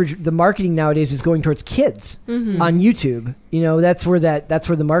 The marketing nowadays is going towards kids on YouTube. That's where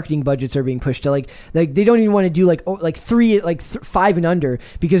the marketing budgets are being pushed to. Like they don't even want to do like 5 and under,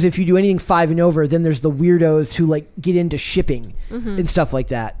 because if you do anything 5 and over, then there's the weirdos who like get into shipping and stuff like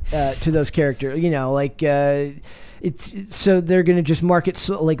that to those characters. It's so they're going to just market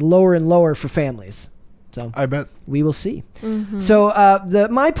like lower and lower for families. So I bet we will see. So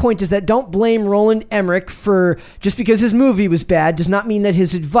my point is that don't blame Roland Emmerich for just because his movie was bad does not mean that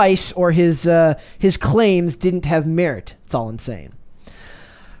his advice or his claims didn't have merit. That's all I'm saying.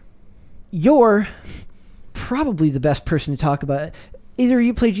 You're probably the best person to talk about it. Either of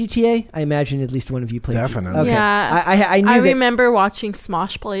you play GTA? I imagine at least one of you played. Definitely. Okay. Yeah. I remember watching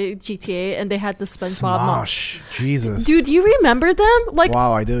Smosh play GTA, and they had the SpongeBob. Smosh, Jesus, Dude, you remember them? Like,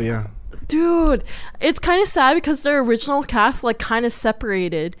 wow, I do. Yeah. Dude, it's kind of sad because their original cast like kind of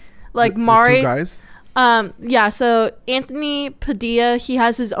separated. Like the Mari, two guys. yeah. So Anthony Padilla, he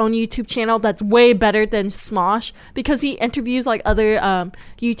has his own YouTube channel that's way better than Smosh because he interviews like other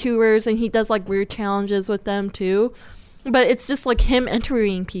YouTubers and he does like weird challenges with them too. But it's just like him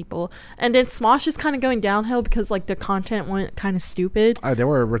interviewing people, and then Smosh is kind of going downhill because like their content went kind of stupid. They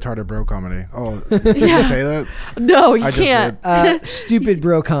were a retarded bro comedy. Oh, did you say that? No, you can't. Stupid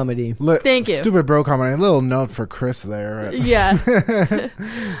bro comedy. Thank you. Stupid bro comedy. A little note for Chris there. Yeah.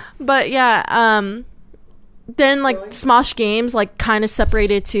 But yeah, then like Smosh Games like kind of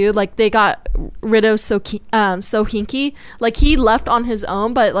separated too. Like they got rid of Sohinki. Like he left on his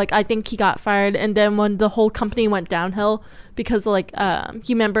own, but like I think he got fired. And then when the whole company went downhill because like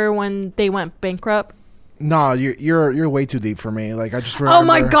you remember when they went bankrupt? No, you're way too deep for me. Like I just remember. Oh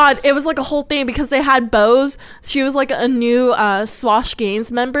my god, it was like a whole thing because they had Bose. She was like a new Swash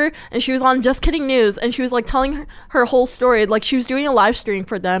Games member, and she was on Just Kidding News, and she was like telling her whole story. Like she was doing a live stream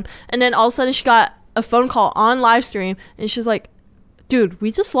for them, and then all of a sudden she got a phone call on live stream, and she's like, "Dude,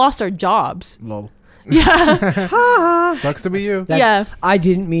 we just lost our jobs." Lol. Yeah. Sucks to be you. Yeah. I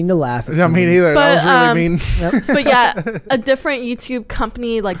didn't mean to laugh. I mean either. But, that was really mean. Yep. But yeah, a different YouTube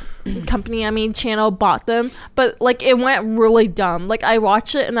channel bought them, but like it went really dumb. Like I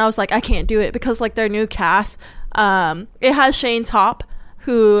watched it and I was like, I can't do it because like their new cast, it has Shane Top,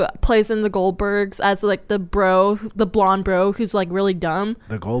 who plays in the Goldbergs as like the blonde bro who's like really dumb.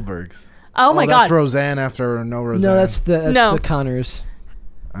 The Goldbergs. Oh my god. That's Roseanne after No Roseanne. No, that's the Connors.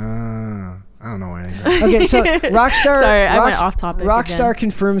 I don't know anything. Okay, so Rockstar. Sorry, I went off topic. Rockstar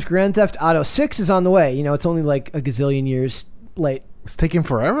confirms Grand Theft Auto 6 is on the way. You know, it's only like a gazillion years late. It's taking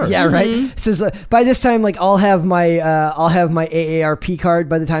forever. Yeah, right. It says by this time, like I'll have my AARP card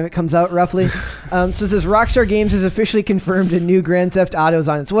by the time it comes out, roughly. So it says Rockstar Games has officially confirmed a new Grand Theft Auto is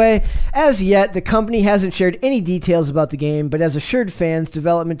on its way. As yet, the company hasn't shared any details about the game, but has assured fans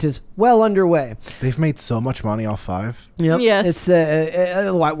development is well underway. They've made so much money off 5. Yep. Yes. It's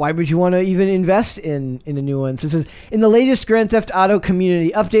the why would you want to even invest in a new one? So it says in the latest Grand Theft Auto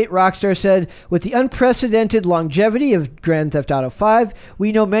community update, Rockstar said, with the unprecedented longevity of Grand Theft Auto 5,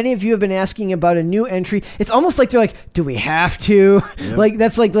 we know many of you have been asking about a new entry. It's almost like they're like, do we have to? Yep. Like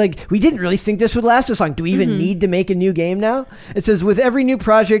that's like we didn't really think this would last this long. Do we even need to make a new game now? It says with every new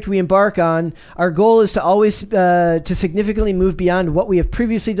project we embark on, our goal is to always to significantly move beyond what we have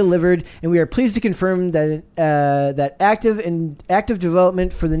previously delivered, and we are pleased to confirm that that active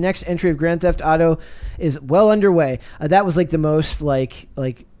development for the next entry of Grand Theft Auto is well underway. That was like the most like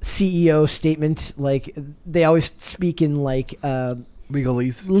CEO statement. Like they always speak in like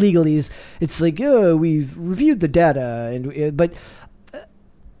legalese. It's like, oh, we've reviewed the data, but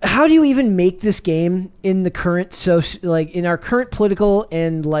how do you even make this game in the current in our current political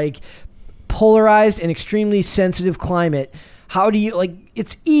and like polarized and extremely sensitive climate? How do you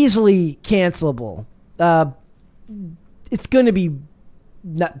it's easily cancelable. It's going to be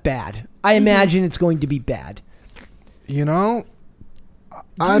not bad. I imagine it's going to be bad. You know,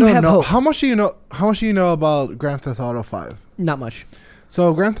 I don't know. How much do you know? How much do you know about Grand Theft Auto 5? Not much.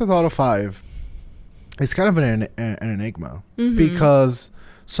 So Grand Theft Auto 5 is kind of an enigma because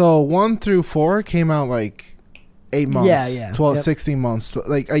 1 through 4 came out like 8 months, 12, 16 months,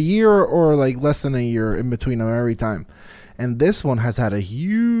 like a year or like less than a year in between them every time. And this one has had a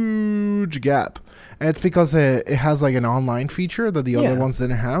huge gap. And it's because it has like an online feature that the other ones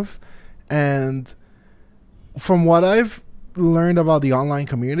didn't have. And from what I've learned about the online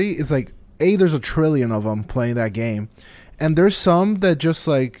community, it's like, there's a trillion of them playing that game. And there's some that just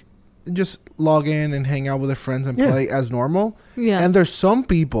log in and hang out with their friends and play as normal. Yeah. And there's some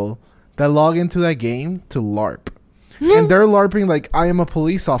people that log into that game to LARP. And they're LARPing like, I am a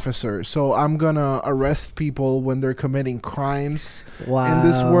police officer, so I'm going to arrest people when they're committing crimes in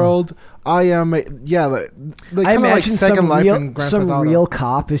this world. I am, I imagine Second Life in Grand Theft Auto. Some real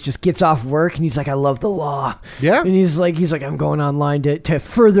cop just gets off work and he's like, I love the law. Yeah. And he's like, I'm going online to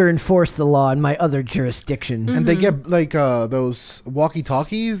further enforce the law in my other jurisdiction. And they get like those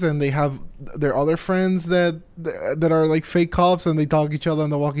walkie-talkies, and they have their other friends that are like fake cops, and they talk each other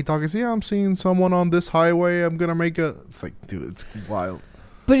on the walkie-talkies. Yeah, I'm seeing someone on this highway. I'm gonna make a. It's like, dude, it's wild.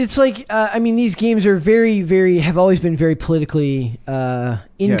 But it's like, these games are have always been very politically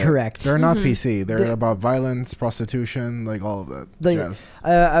incorrect. They're not PC. They're about violence, prostitution, like all of that jazz.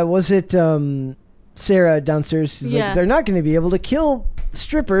 I was at Sarah downstairs. She's like, they're not going to be able to kill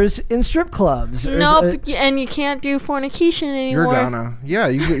strippers in strip clubs. Nope, and you can't do fornication anymore. You're gonna. Yeah,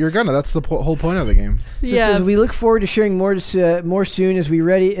 you're gonna. That's the whole point of the game. So it says, we look forward to sharing more soon as we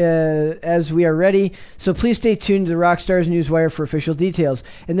are ready. So please stay tuned to the Rockstar's Newswire for official details.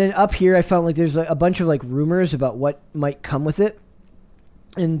 And then up here, I found like there's a bunch of like rumors about what might come with it.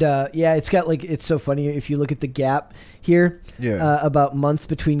 And it's got like, it's so funny if you look at the gap here. Yeah. About months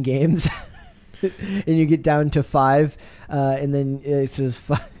between games. And you get down to 5, and then it says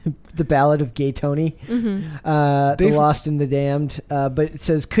the Ballad of Gay Tony, The Lost and the Damned. But it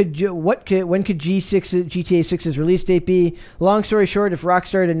says, when could GTA 6's release date be? Long story short, if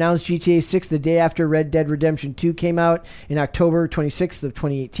Rockstar had announced GTA 6 the day after Red Dead Redemption 2 came out in October 26th of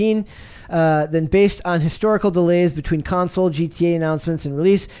 2018, then based on historical delays between console, GTA announcements, and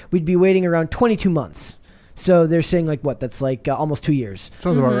release, we'd be waiting around 22 months. So they're saying like what? That's like almost 2 years.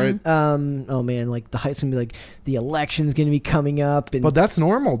 Sounds about right. Oh man, like the hype's gonna be like the election's gonna be coming up. But that's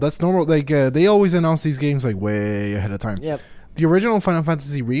normal. That's normal. Like they always announce these games like way ahead of time. Yep. The original Final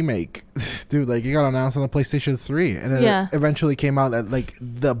Fantasy remake, dude, like it got announced on the PlayStation 3, and it eventually came out at like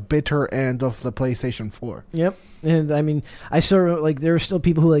the bitter end of the PlayStation 4. Yep. And I mean, I saw like there are still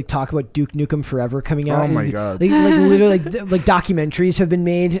people who like talk about Duke Nukem Forever coming out. Oh my god! Like literally, like documentaries have been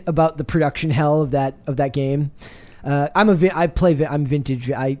made about the production hell of that game. I'm vintage.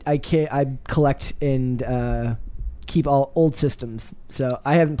 I collect and keep all old systems. So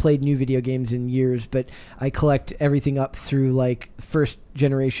I haven't played new video games in years, but I collect everything up through like first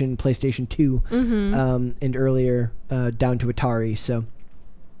generation PlayStation 2 and earlier down to Atari. So.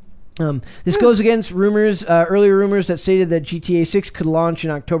 This goes against earlier rumors that stated that GTA 6 could launch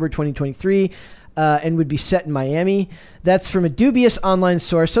in October 2023 and would be set in Miami. That's from a dubious online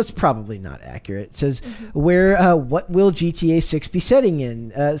source, so it's probably not accurate. It says, what will GTA 6 be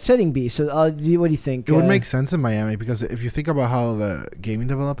setting be? So what do you think? It would make sense in Miami because if you think about how the gaming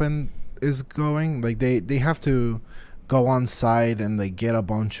development is going, like they have to go on site and they get a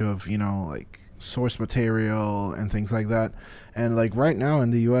bunch of, like source material and things like that. And like right now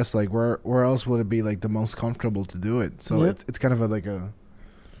in the US, like where else would it be like the most comfortable to do it? So it's kind of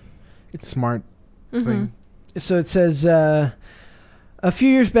it's smart thing. So it says a few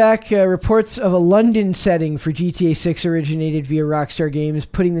years back, reports of a London setting for GTA 6 originated via Rockstar Games,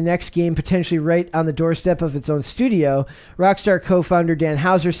 putting the next game potentially right on the doorstep of its own studio. Rockstar co-founder Dan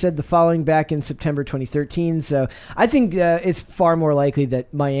Houser said the following back in September 2013. So I think it's far more likely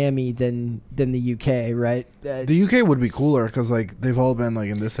that Miami than the UK, right? The UK would be cooler because like they've all been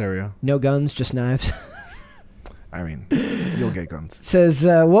like in this area. No guns, just knives. I mean, you'll get guns. Says,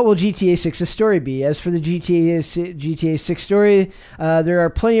 what will GTA 6's story be? As for the GTA 6 story, there are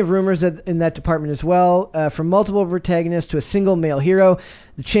plenty of rumors in that department as well. From multiple protagonists to a single male hero,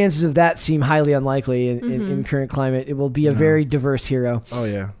 the chances of that seem highly unlikely in current climate. It will be a very diverse hero. Oh,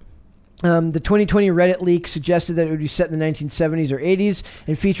 yeah. The 2020 Reddit leak suggested that it would be set in the 1970s or 80s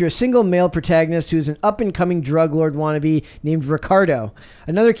and feature a single male protagonist who is an up-and-coming drug lord wannabe named Ricardo.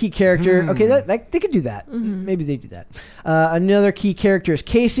 Another key character... Okay, they could do that. Maybe they do that. Another key character is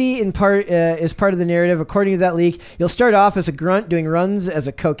Casey, is part of the narrative. According to that leak, you'll start off as a grunt doing runs as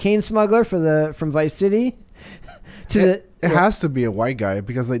a cocaine smuggler from Vice City. It has to be a white guy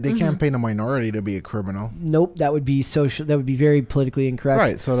because they can't paint a minority to be a criminal. Nope, that would be social. That would be very politically incorrect.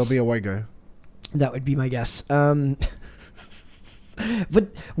 Right, so it'll be a white guy. That would be my guess. But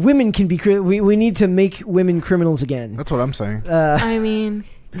women can be. We need to make women criminals again. That's what I'm saying. I mean,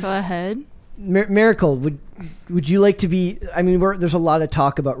 go ahead. Miracle, would you like to be? I mean, there's a lot of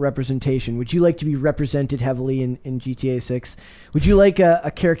talk about representation. Would you like to be represented heavily in GTA 6? Would you like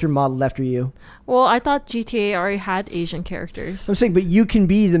a character modeled after you? Well, I thought GTA already had Asian characters. I'm saying, but you can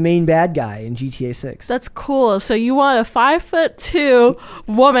be the main bad guy in GTA 6. That's cool. So you want a 5'2"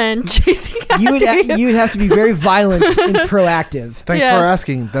 woman chasing after you? You would have to be very violent and proactive. Thanks for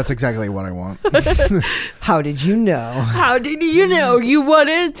asking. That's exactly what I want. How did you know? How did you know you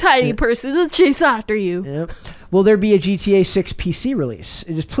wanted a tiny person to chase after you? Yep. Will there be a GTA 6 PC release?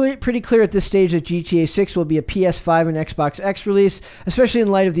 It is pretty clear at this stage that GTA 6 will be a PS5 and Xbox X release, especially in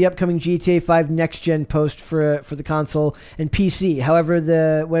light of the upcoming GTA 5 next-gen post for the console and PC. However,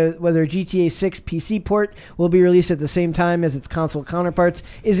 whether a GTA 6 PC port will be released at the same time as its console counterparts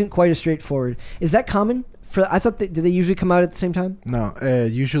isn't quite as straightforward. Is that common? I thought did they usually come out at the same time? No,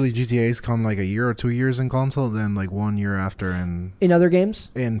 usually GTAs come like a year or 2 years in console, then like 1 year after in other games.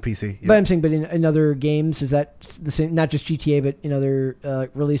 In PC, yeah. But I'm saying, in other games, is that the same? Not just GTA, but in other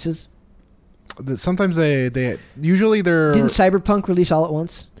releases. Sometimes they usually they're. Didn't Cyberpunk release all at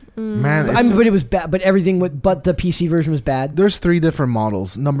once? Man, but it was bad. But but the PC version was bad. There's 3 different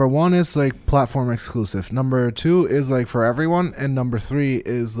models. Number 1 is like platform exclusive. Number 2 is like for everyone, and number 3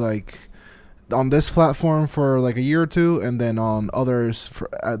 is like on this platform for like a year or 2, and then on others for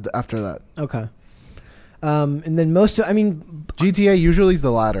after that. Okay. And then GTA usually is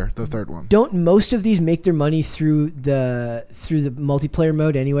the latter, the third one. Don't most of these make their money through the multiplayer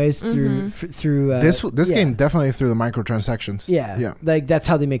mode, anyways? Through this game definitely through the microtransactions. Yeah, like that's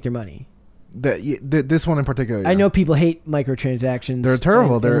how they make their money. This one in particular. Yeah. I know people hate microtransactions. They're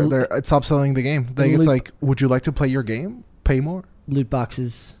terrible. It's upselling the game. Like it's like, would you like to play your game? Pay more. Loot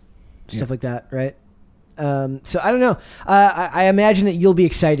boxes, stuff like that, right? So I don't know. I imagine that you'll be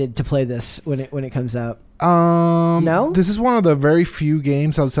excited to play this when it comes out. No? This is one of the very few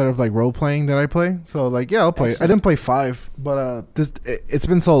games outside of like role playing that I play. So like, yeah, I'll play it. I didn't play 5, but it's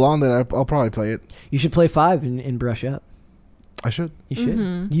been so long that I'll probably play it. You should play 5 and brush up. I should. You should.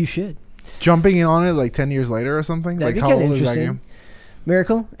 Mm-hmm. You should. Jumping in on it like 10 years later or something. That'd like be how old is that game?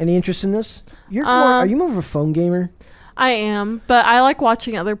 Miracle, any interest in this? Are you more of a phone gamer? I am, but I like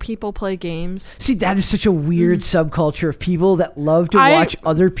watching other people play games. See, that is such a weird subculture of people that love to watch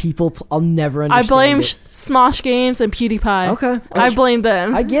other people. I'll never understand. I blame Smosh Games and PewDiePie. Okay, I blame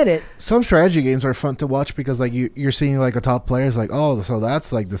them. I get it. Some strategy games are fun to watch because like you're seeing like a top player's like, oh, so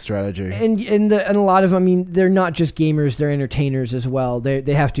that's like the strategy. And a lot of them, I mean, they're not just gamers; they're entertainers as well.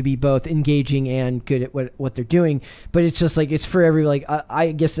 They have to be both engaging and good at what they're doing. But it's just like it's for every like.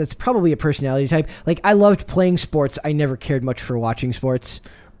 I guess that's probably a personality type. Like I loved playing sports. I never cared much for watching sports.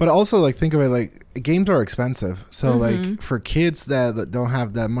 But also, like, think of it like games are expensive. So, like, for kids that don't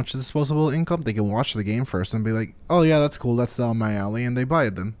have that much disposable income, they can watch the game first and be like, oh, yeah, that's cool. That's down my alley. And they buy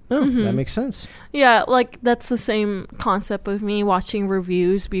it then. Oh, that makes sense. Yeah, like, that's the same concept with me watching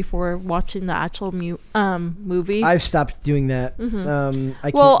reviews before watching the actual movie. I've stopped doing that.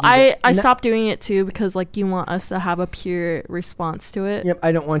 I stopped doing it, too, because, like, you want us to have a pure response to it. Yep,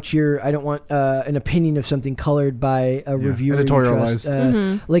 I don't want an opinion of something colored by a reviewer.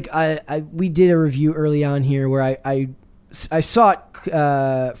 Editorialized. Like we did a review early on here where I saw it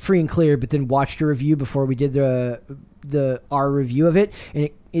free and clear, but then watched a review before we did our review of it, and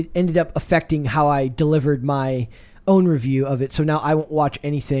it ended up affecting how I delivered my own review of it. So now I won't watch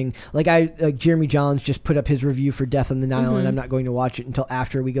anything. Like Jeremy Johns just put up his review for Death on the Nile, and I'm not going to watch it until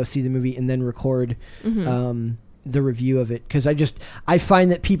after we go see the movie and then record the review of it, because I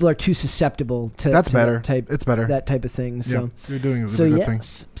find that people are too susceptible to that's to better. That type, it's better that type of thing. So yeah, you're doing a good thing.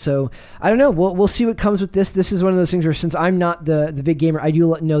 So I don't know. We'll see what comes with this. This is one of those things where since I'm not the big gamer, I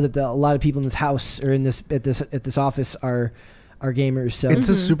do know that a lot of people in this house or at this office are gamers. So it's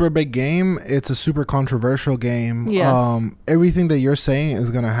a super big game. It's a super controversial game. Yes. Everything that you're saying is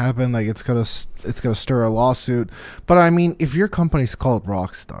gonna happen. Like it's gonna stir a lawsuit. But I mean, if your company's called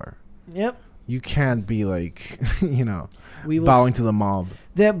Rockstar, yep. You can't be like, bowing to the mob.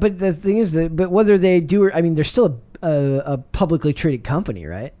 But the thing is but whether they do, they're still a publicly traded company,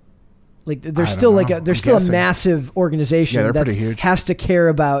 right? Like they're still a massive organization that has to care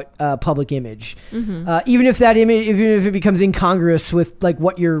about public image, even if that image, even if it becomes incongruous with like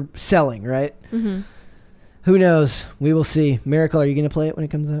what you're selling, right? Mm-hmm. Who knows? We will see. Miracle, are you going to play it when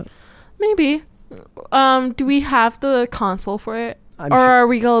it comes out? Maybe. Do we have the console for it? Are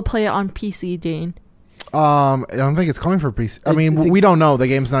we going to play it on PC, Dane? I don't think it's coming for PC. I mean, we don't know. The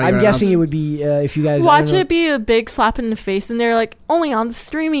game's not even announced. I'm guessing it would be if you guys... Watch it be a big slap in the face, and they're like, only on the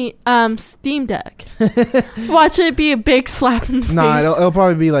streaming Steam Deck. Watch it be a big slap in the face. No, it'll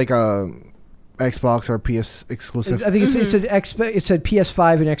probably be like a Xbox or PS exclusive. I think it said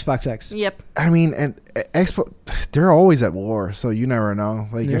PS5 and Xbox X. Yep. I mean, and Xbox, they're always at war, so you never know.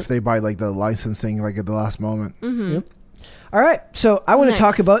 Like if they buy like the licensing like at the last moment. Mm-hmm. Yep. All right, so I want to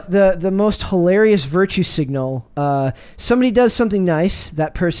talk about the most hilarious virtue signal. Somebody does something nice.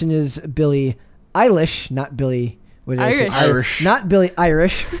 That person is Billie Eilish, not Billie... What did Irish. I say? Irish. Not Billie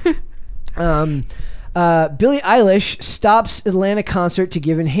Irish. Billie Eilish stops Atlanta concert to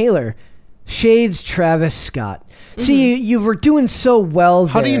give inhaler. Shades Travis Scott. Mm-hmm. See, you were doing so well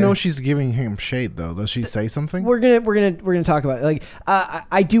there. How do you know she's giving him shade, though? Does she say something? We're gonna talk about it. Like,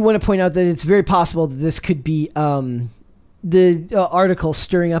 I do want to point out that it's very possible that this could be... the article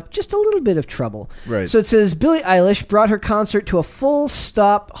stirring up just a little bit of trouble. Right. So it says Billie Eilish brought her concert to a full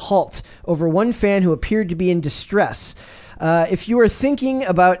stop halt over one fan who appeared to be in distress. If you're thinking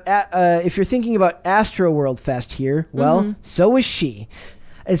about Astroworld Fest here, well, so was she.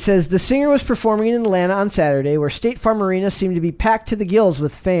 It says the singer was performing in Atlanta on Saturday, where State Farm Arena seemed to be packed to the gills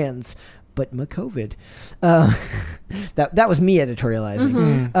with fans. but my COVID. That was me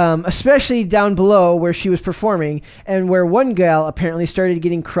editorializing. Especially down below where she was performing and where one gal apparently started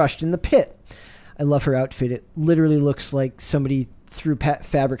getting crushed in the pit. I love her outfit. It literally looks like somebody threw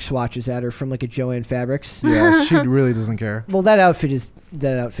fabric swatches at her from like a Joanne Fabrics. Yeah, she really doesn't care. Well, that outfit is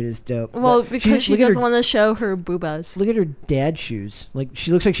dope. Well, because she doesn't want to show her boobas. Look at her dad shoes. Like,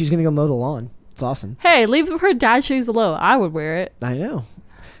 she looks like she's gonna go mow the lawn. It's awesome. Hey, leave her dad shoes alone. I would wear it. I know.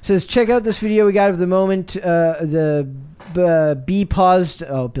 Says, check out this video we got of the moment the B paused.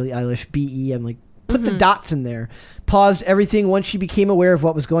 Oh, Billie Eilish, B-E. I'm like, put the dots in there. Paused everything once she became aware of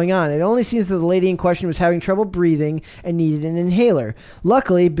what was going on. It only seems that the lady in question was having trouble breathing and needed an inhaler.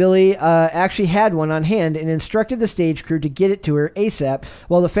 Luckily, Billie actually had one on hand and instructed the stage crew to get it to her ASAP.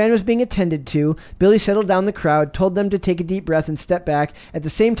 While the fan was being attended to, Billie settled down the crowd, told them to take a deep breath and step back, at the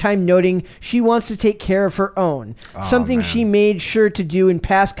same time noting she wants to take care of her own. Something she made sure to do in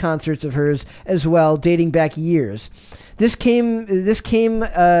past concerts of hers as well, dating back years. Then came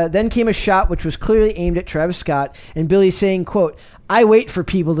a shot which was clearly aimed at Travis Scott, and Billie saying, quote, "I wait for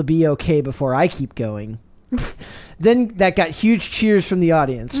people to be okay before I keep going." Then that got huge cheers from the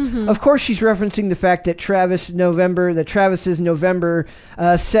audience. Of course, she's referencing the fact that Travis's November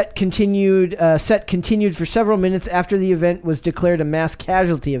set continued for several minutes after the event was declared a mass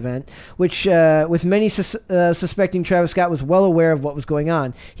casualty event, which, with many suspecting Travis Scott was well aware of what was going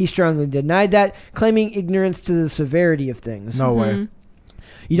on. He strongly denied that, claiming ignorance to the severity of things. No way.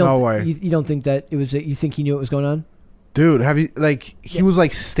 No way. You don't think that it was? You think he knew what was going on? Dude, have you he was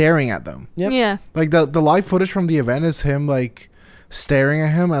like staring at them. Yep. Yeah. Like the live footage from the event is him like staring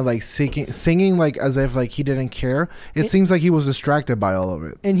at him and like singing like as if like he didn't care. It seems like he was distracted by all of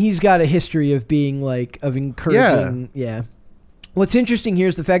it. And he's got a history of being like of encouraging. Yeah. What's interesting here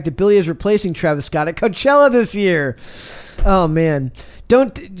is the fact that Billie is replacing Travis Scott at Coachella this year. Oh man.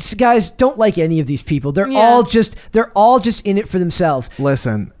 Don't like any of these people. They're all just in it for themselves.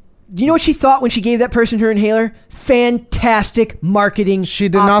 Listen. Do you know what she thought when she gave that person her inhaler? Fantastic marketing. She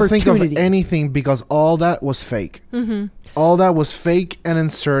did not think of anything because all that was fake. All that was fake and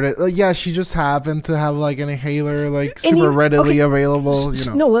inserted. Yeah, she just happened to have like an inhaler, like super readily available. You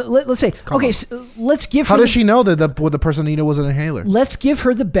know. No, let's say so let's give. How does she know that what the person needed was an inhaler? Let's give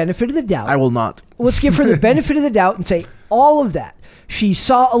her the benefit of the doubt. I will not. Let's give her the benefit of the doubt and say all of that. She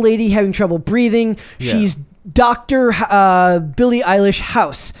saw a lady having trouble breathing. Yeah. She's Dr. Billie Eilish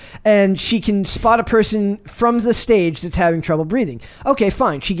House, and she can spot a person from the stage that's having trouble breathing. Okay,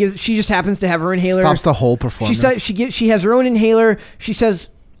 fine. She just happens to have her inhaler. Stops the whole performance. She has her own inhaler. She says,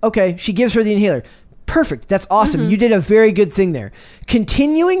 okay, she gives her the inhaler. Perfect. That's awesome. You did a very good thing there.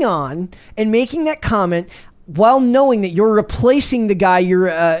 Continuing on and making that comment while knowing that you're replacing the guy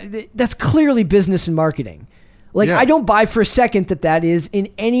that's clearly business and marketing. I don't buy for a second that is in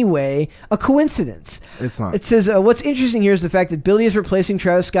any way a coincidence. It's not. It says, what's interesting here is the fact that Billie is replacing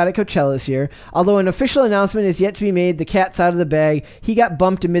Travis Scott at Coachella this year. Although an official announcement is yet to be made, the cat's out of the bag. He got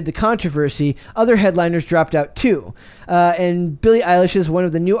bumped amid the controversy. Other headliners dropped out too. And Billie Eilish is one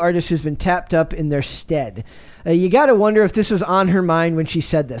of the new artists who's been tapped up in their stead. You got to wonder if this was on her mind when she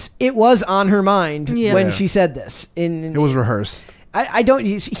said this. It was on her mind when she said this. It was rehearsed. I don't.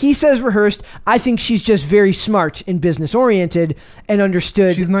 He says rehearsed. I think she's just very smart and business oriented and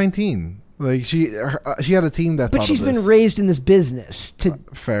understood. She's 19. Like she had a team that. But she's been raised in this business to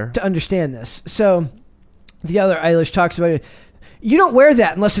understand this. So the other Eilish talks about it. You don't wear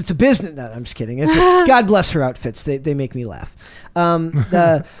that unless it's a business. No, I'm just kidding. God bless her outfits. They make me laugh.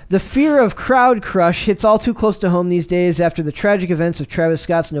 The fear of crowd crush hits all too close to home these days after the tragic events of Travis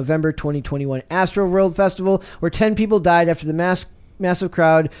Scott's November 2021 Astroworld Festival, where 10 people died after the massive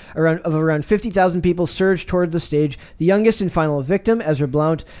crowd around 50,000 people surged toward the stage. The youngest and final victim, Ezra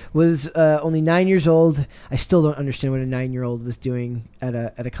Blount, was only 9 years old. I still don't understand what a 9-year-old was doing at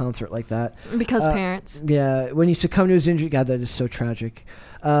a concert like that. Because parents. Yeah, when he succumbed to his injury. God, that is so tragic.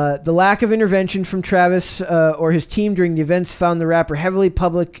 The lack of intervention from Travis or his team during the events found the rapper heavily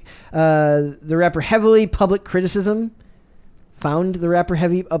public criticism. Found the rapper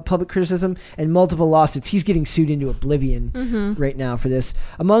heavy public criticism and multiple lawsuits. He's getting sued into oblivion right now for this.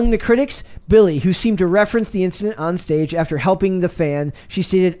 Among the critics, Billie, who seemed to reference the incident on stage after helping the fan. She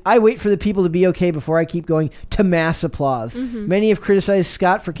stated, "I wait for the people to be okay before I keep going," to mass applause. Many have criticized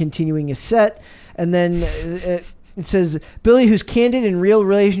Scott for continuing his set. And then it says, Billie, whose candid and real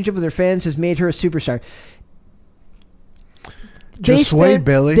relationship with her fans has made her a superstar. Just wait,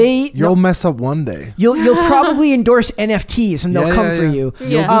 Billie. You'll mess up one day. You'll probably endorse NFTs and they'll come for you.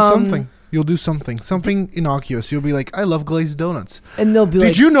 You'll do something. You'll do something innocuous. You'll be like, I love glazed donuts. And they'll be like,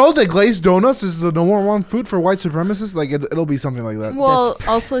 did you know that glazed donuts is the number one food for white supremacists? Like, it'll be something like that. Well,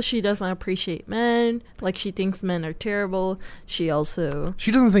 also, she doesn't appreciate men. Like, she thinks men are terrible. She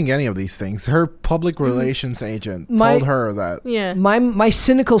doesn't think any of these things. Her public relations agent told her that. Yeah. My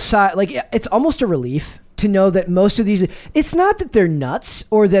cynical side, like, it's almost a relief to know that most of these, it's not that they're nuts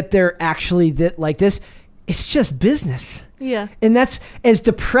or that they're actually like this. It's just business. Yeah. And that's, as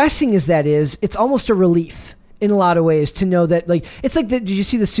depressing as that is, it's almost a relief in a lot of ways to know that, like, it's like, did you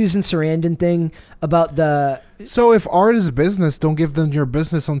see the Susan Sarandon thing about the... So if art is business, don't give them your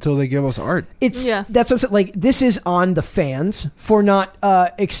business until they give us art. That's what I'm saying. Like, this is on the fans for not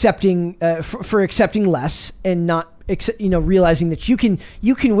accepting, for accepting less and not, realizing that you can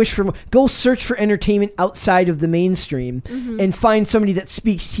wish for more. Go search for entertainment outside of the mainstream and find somebody that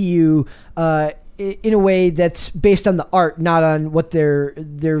speaks to you in a way that's based on the art, not on what their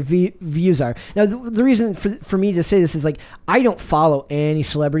views are. Now, the reason for me to say this is, like, I don't follow any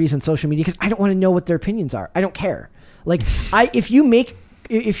celebrities on social media because I don't want to know what their opinions are. I don't care. Like, if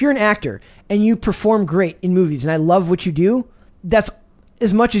you're an actor and you perform great in movies and I love what you do, that's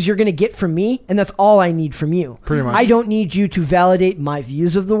as much as you're going to get from me, and that's all I need from you. Pretty much. I don't need you to validate my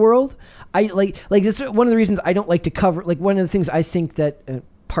views of the world. I like that's one of the reasons I don't like to cover, like, one of the things I think that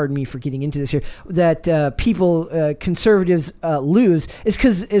pardon me for getting into this here, that conservatives lose is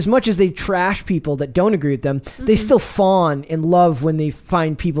because as much as they trash people that don't agree with them, they still fawn and love when they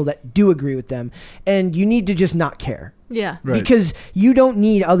find people that do agree with them. And you need to just not care. Yeah. Right. Because you don't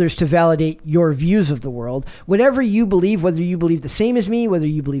need others to validate your views of the world. Whatever you believe, whether you believe the same as me, whether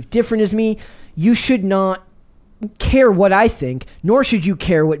you believe different as me, you should not care what I think, nor should you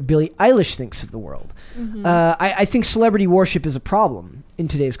care what Billie Eilish thinks of the world. I think celebrity worship is a problem in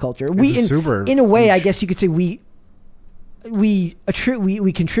today's culture. In a way, I guess you could say we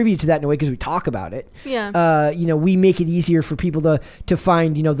contribute to that in a way because we talk about it. Yeah. We make it easier for people to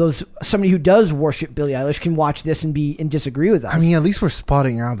find, somebody who does worship Billie Eilish can watch this and disagree with us. I mean, at least we're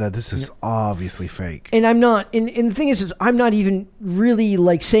spotting out that this is obviously fake. And I'm not, and the thing is I'm not even really,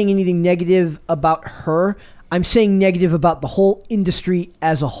 like, saying anything negative about her. I'm saying negative about the whole industry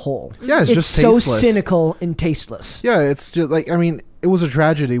as a whole. Yeah, it's just so tasteless. cynical and tasteless. Yeah, it's just like, I mean, it was a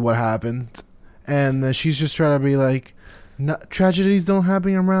tragedy what happened, and she's just trying to be like, tragedies don't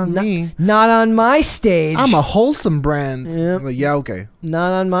happen around me. Not on my stage. I'm a wholesome brand. Yep. Like, yeah, okay.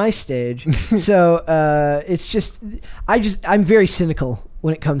 Not on my stage. So it's just, I'm very cynical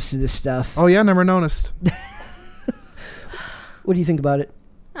when it comes to this stuff. Oh yeah, never noticed. What do you think about it?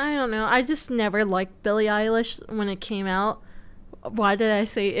 I don't know. I just never liked Billie Eilish when it came out. Why did I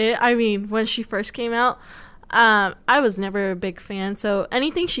say it? I mean, when she first came out, I was never a big fan. So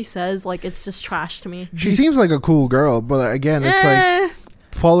anything she says, like, it's just trash to me. She seems like a cool girl, but again, it's like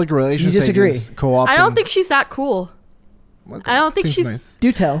public relations. You disagree? Co-opting. I don't think she's that cool. Okay. I don't think Seems she's... nice.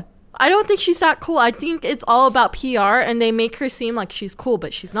 Do tell. I don't think she's that cool. I think it's all about PR, and they make her seem like she's cool,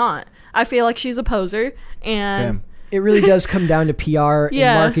 but she's not. I feel like she's a poser, and... Damn. It really does come down to PR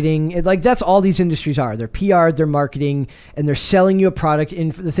and marketing. That's all these industries are. They're PR, they're marketing, and they're selling you a product.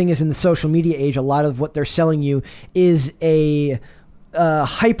 And the thing is, in the social media age, a lot of what they're selling you is a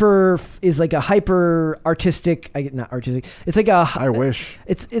hyper artistic. Not artistic. It's like a. I wish.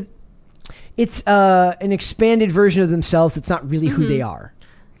 It's an expanded version of themselves. It's not really who they are.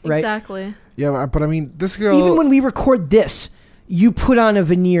 Right? Exactly. Yeah, but I mean, this girl. Even when we record this, you put on a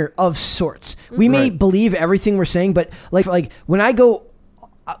veneer of sorts. We may believe everything we're saying, but like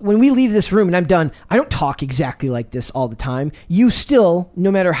when we leave this room and I'm done, I don't talk exactly like this all the time. You still,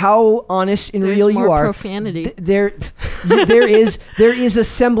 no matter how honest and real you are, profanity. There is a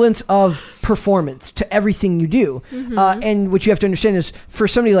semblance of performance to everything you do. And what you have to understand is, for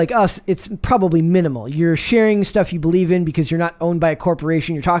somebody like us, it's probably minimal. You're sharing stuff you believe in because you're not owned by a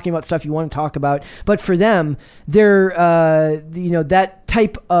corporation. You're talking about stuff you want to talk about. But for them, they're that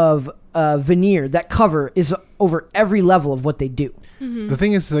type of veneer, that cover, is over every level of what they do. The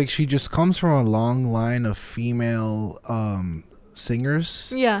thing is, like, she just comes from a long line of female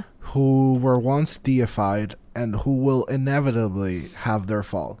singers who were once deified and who will inevitably have their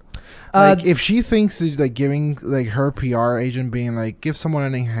fall. Like, if she thinks that, like, giving, like, her PR agent being like, give someone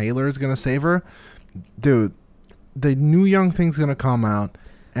an inhaler is gonna save her, dude, the new young thing's gonna come out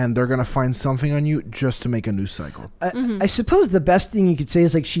and they're gonna find something on you just to make a news cycle. I suppose the best thing you could say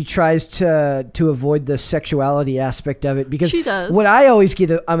is, like, she tries to avoid the sexuality aspect of it, because she does. What I always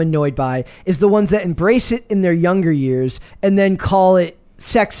I'm annoyed by is the ones that embrace it in their younger years and then call it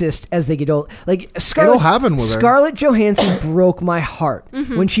sexist as they get old. Like It'll happen with her. Scarlett Johansson broke my heart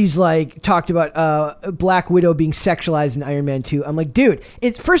when she's like talked about Black Widow being sexualized in Iron Man 2. I'm like, dude,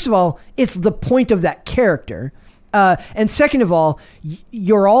 it's first of all, it's the point of that character. And second of all,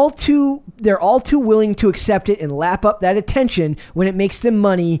 they're all too willing to accept it and lap up that attention when it makes them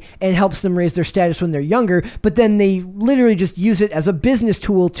money and helps them raise their status when they're younger. But then they literally just use it as a business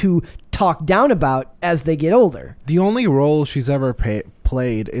tool to talk down about as they get older. The only role she's ever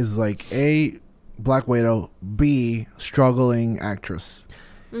played is like A, Black Widow, B, struggling actress.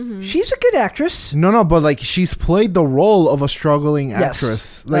 Mm-hmm. She's a good actress. No, but like she's played the role of a struggling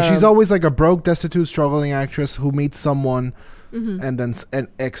actress. Like she's always like a broke, destitute, struggling actress who meets someone, and then an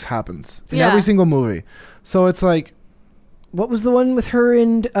X happens in every single movie. So it's like, what was the one with her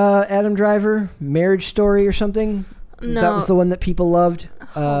and Adam Driver? Marriage Story or something? No, that was the one that people loved.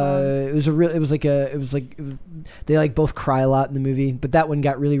 They like both cry a lot in the movie, but that one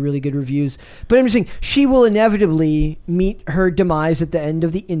got really, really good reviews. But I'm just saying, she will inevitably meet her demise at the end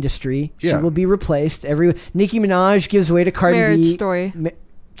of the industry. She will be replaced. Nicki Minaj gives way to Cardi B. Marriage Story.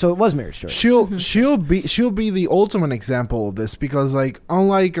 So it was Marriage Story. She'll be the ultimate example of this because like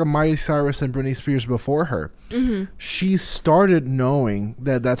unlike Miley Cyrus and Britney Spears before her, she started knowing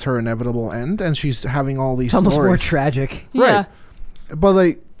that that's her inevitable end, and she's having all these almost stories. more tragic, right? Yeah. But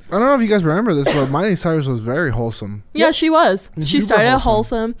like, I don't know if you guys remember this, but Miley Cyrus was very wholesome. Yeah, she was. She Super started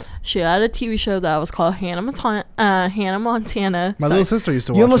wholesome. She had a TV show that was called Hannah Montana. My little sister used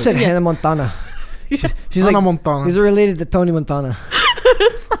to watch You almost it. said Hannah Montana. She's Hannah like, Montana. These are related to Tony Montana.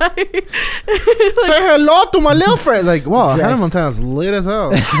 Sorry. Say hello to my little friend. Like, wow, Exactly. Hannah Montana's lit as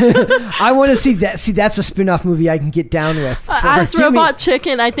hell. I want to see that. See, that's a spin-off movie I can get down with. As Robot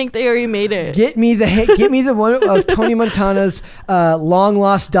Chicken, I think they already made it. Get me the one of Tony Montana's long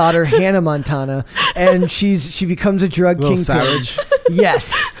lost daughter, Hannah Montana, and she becomes a drug Little kingpin. savage.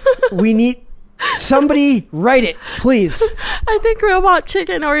 Yes, we need somebody write it, please. I think Robot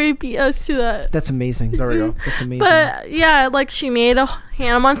Chicken already beat us to that. That's amazing. There we go. That's amazing. But yeah, like she made a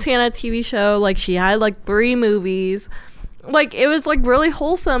Hannah Montana TV show. Like she had like 3 movies. Like it was like really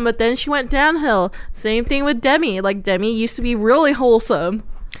wholesome, but then she went downhill. Same thing with Demi. Like Demi used to be really wholesome,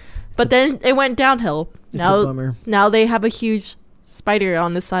 but then it went downhill. It's a bummer. Now they have a huge spider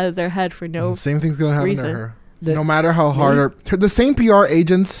on the side of their head for no Same thing's gonna happen reason. to her. No matter how hard the same PR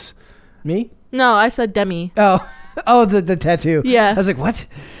agents. Me? No, I said Demi. Oh, the tattoo. Yeah. I was like, what?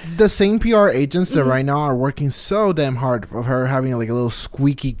 The same PR agents that right now are working so damn hard for her having like a little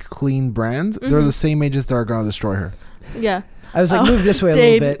squeaky clean brand. They're the same agents that are gonna destroy her. Yeah. I was like, move this way a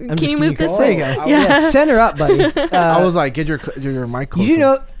Dave, little bit. can you move this way? way? There you go. Yeah. Center up, buddy. I was like, get your mic closer. You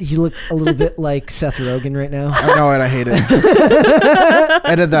know, you look a little bit like Seth Rogen right now. I know it. I hate it.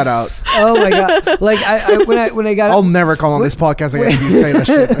 Edit that out. Oh my god! Like when I got I'll never call on this podcast again if you say that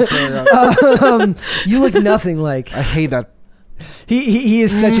shit. I swear to God. you look nothing like. I hate that. He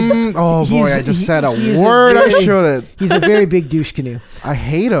is such a. Oh boy! I just said a he is word I very- shouldn't. He's a very big douche canoe. I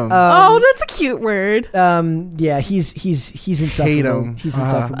hate him. Oh, that's a cute word. Yeah, he's insufferable. Hate him. He's Uh-huh.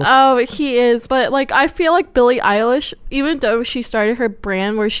 insufferable. Oh, he is. But like, I feel like Billie Eilish, even though she started her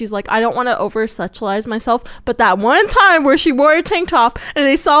brand where she's like, I don't want to over sexualize myself, but that one time where she wore a tank top and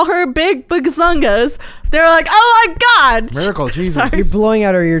they saw her big zungas, they were like, oh my god. Miracle, Jesus. Sorry. You're blowing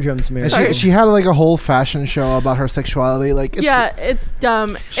out our eardrums, Mary. And she had like a whole fashion show about her sexuality. Like, Yeah, it's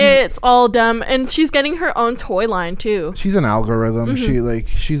dumb. It's all dumb. And she's getting her own toy line too. she's an algorithm.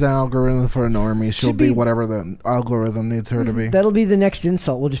 She's an algorithm for a normie. She'll Should be be- whatever the algorithm needs her to be. That'll be the next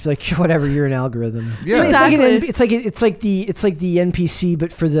insult. We'll just be like, whatever, you're an algorithm. Yeah. It's like the NPC,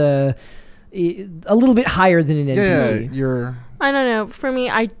 but for the a little bit higher than an Yeah, NPC. you're. I don't know. For me,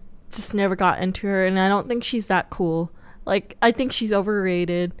 I just never got into her, and I don't think she's that cool. Like, I think she's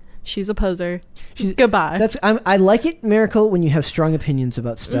overrated. She's a poser. Goodbye. I like it, Miracle, when you have strong opinions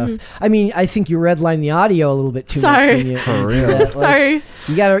about stuff. I mean, I think you redline the audio a little bit too Sorry. much. When you, For when you do real. that. Like, Sorry.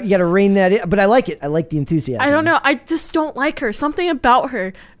 you gotta rein that in. But I like it. I like the enthusiasm. I don't know. I just don't like her. Something about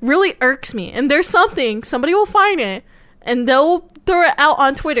her really irks me. And there's somebody will find it, and they'll throw it out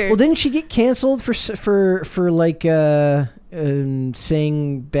on Twitter. Well, didn't she get canceled for like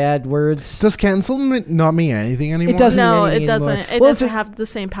saying bad words? Does cancel not mean anything anymore? It doesn't. no, mean anything it doesn't. anymore. It Well, doesn't so have the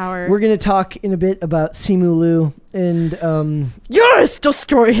same power. We're gonna talk in a bit about Simu Liu and Yes,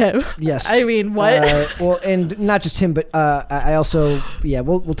 destroy him. yes. I mean, what? Well, and not just him, but I also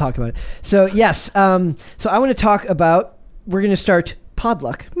we'll talk about it. So yes, so I want to talk about. We're gonna start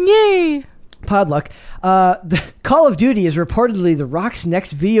Podluck. Yay. Podluck. The Call of Duty is reportedly The Rock's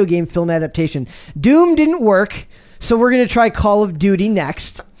next video game film adaptation. Doom didn't work, so we're going to try Call of Duty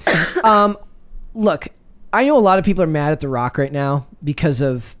next. Look, I know a lot of people are mad at The Rock right now because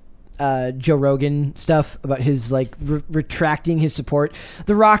of Joe Rogan stuff about his like retracting his support.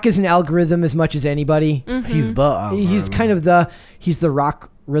 The Rock is an algorithm as much as anybody. Mm-hmm. He's the algorithm. He's kind of he's the rock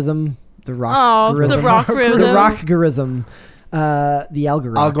rhythm. The rock. Oh, rhythm. the rock rhythm. The rock algorithm. The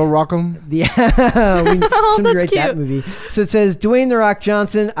algorithm. I'll go rock 'em. Somebody write cute. that movie. So it says Dwayne The Rock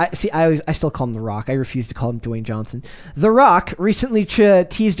Johnson. I still call him The Rock. I refuse to call him Dwayne Johnson. The Rock recently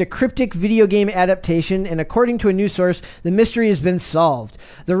teased a cryptic video game adaptation, and according to a news source, the mystery has been solved.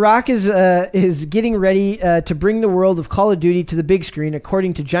 The Rock is getting ready to bring the world of Call of Duty to the big screen,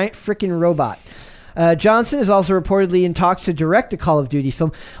 according to Giant Frickin' Robot. Johnson is also reportedly in talks to direct the Call of Duty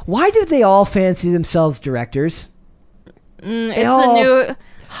film. Why do they all fancy themselves directors? It's a new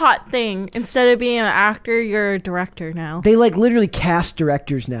hot thing. Instead of being an actor, you're a director now. They like literally cast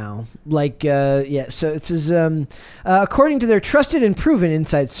directors now. Like, So it says, according to their trusted and proven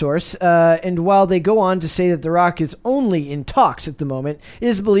inside source, and while they go on to say that The Rock is only in talks at the moment, it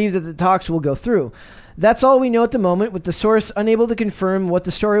is believed that the talks will go through. That's all we know at the moment, with the source unable to confirm what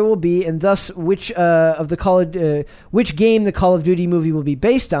the story will be, and thus which game the Call of Duty movie will be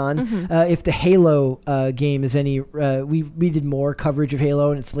based on. Mm-hmm. If the Halo game is any, we did more coverage of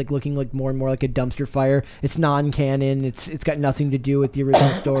Halo, and it's like looking like more and more like a dumpster fire. It's non-canon. It's got nothing to do with the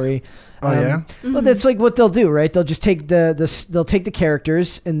original story. Oh yeah. Mm-hmm. Well, that's like what they'll do, right? They'll just take they'll take the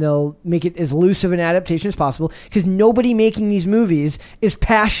characters and they'll make it as loose of an adaptation as possible, because nobody making these movies is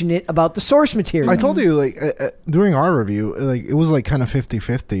passionate about the source material. I told you, like, during our review, like, it was like kind of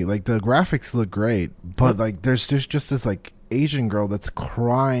 50-50. Like, the graphics look great, but like there's just this like Asian girl that's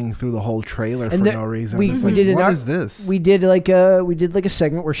crying through the whole trailer for no reason. We like, did what is this? We did like a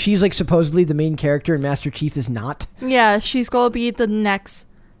segment where she's like supposedly the main character and Master Chief is not. Yeah, she's gonna be the next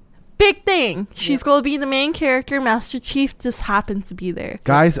big thing. She's gonna be the main character. Master Chief just happens to be there.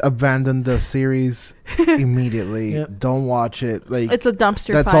 Guys, abandon the series immediately. Yep. Don't watch it. Like, It's a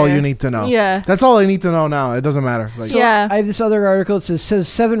dumpster that's fire. all you need to know. Yeah. That's all I need to know now. It doesn't matter. Like, Yeah. I have this other article. It says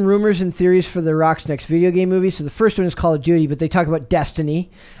 7 rumors and theories for The Rock's next video game movie. So the first one is Call of Duty, but they talk about Destiny.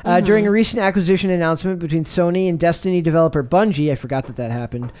 During a recent acquisition announcement between Sony and Destiny developer Bungie, I forgot that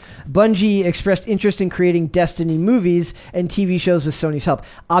happened, Bungie expressed interest in creating Destiny movies and TV shows with Sony's help.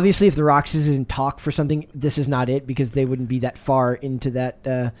 Obviously, if The Rock's is in talk for something, this is not it, because they wouldn't be that far into that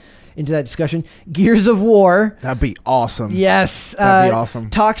discussion. Gears of War. that'd be awesome. Yes. That'd be awesome.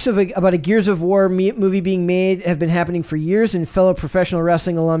 Talks about a Gears of War movie being made have been happening for years, and fellow professional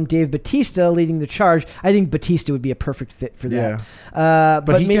wrestling alum Dave Bautista leading the charge. I think Bautista would be a perfect fit for that. Yeah.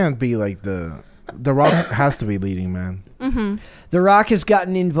 But he can't be like The Rock has to be leading, man. Mm-hmm. The Rock has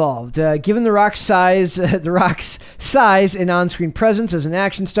gotten involved. Given The Rock's size and on-screen presence as an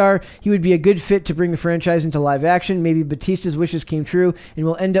action star, he would be a good fit to bring the franchise into live action. Maybe Batista's wishes came true, and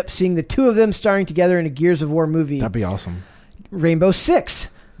we'll end up seeing the two of them starring together in a Gears of War movie. That'd be awesome. Rainbow Six.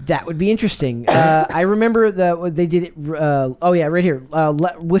 That would be interesting. I remember that they did it. Right here.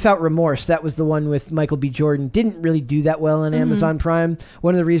 Without Remorse. That was the one with Michael B. Jordan. Didn't really do that well on Amazon Prime.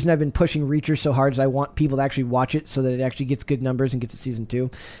 One of the reasons I've been pushing Reacher so hard is I want people to actually watch it so that it actually gets good numbers and gets a season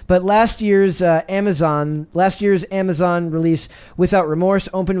 2. But last year's Amazon release, Without Remorse,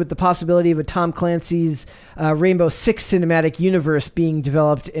 opened with the possibility of a Tom Clancy's Rainbow Six cinematic universe being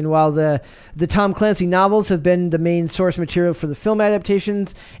developed. And while the Tom Clancy novels have been the main source material for the film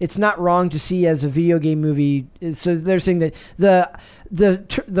adaptations, it's not wrong to see as a video game movie. So they're saying that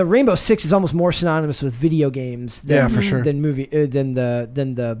the Rainbow Six is almost more synonymous with video games than, for sure, than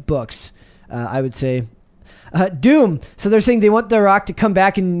the books. I would say. Doom. So they're saying they want The Rock to come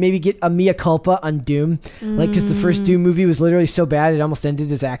back and maybe get a mea culpa on Doom. Like, because the first Doom movie was literally so bad it almost ended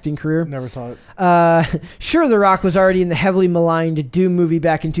his acting career. Never saw it. Sure, The Rock was already in the heavily maligned Doom movie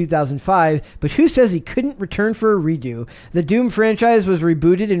back in 2005, but who says he couldn't return for a redo? The Doom franchise was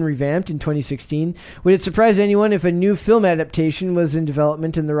rebooted and revamped in 2016. Would it surprise anyone if a new film adaptation was in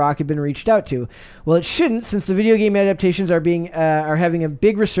development and The Rock had been reached out to? Well, it shouldn't, since the video game adaptations are having a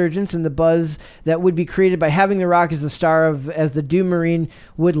big resurgence, and the buzz that would be created by having The Rock as the star as the Doom Marine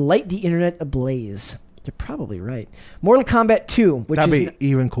would light the internet ablaze. They're probably right. Mortal Kombat 2, which that'd is be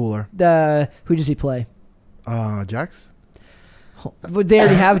even cooler. Who does he play? Jax? But they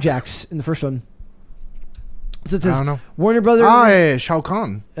already have Jax in the first one. So it says I don't know. Warner Brothers. Yeah, Shao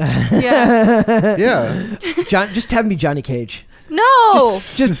Kahn. Yeah. Yeah. Just have him be Johnny Cage. No.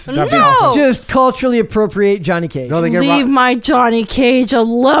 Just that'd be no. awesome. Just culturally appropriate Johnny Cage. No, they get Leave my Johnny Cage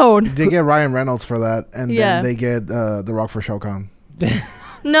alone. They get Ryan Reynolds for that, and Yeah. then they get The Rock for Shao Kahn.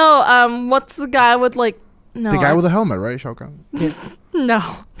 No. What's the guy with like? No. The guy with the helmet, right? Shao Kahn.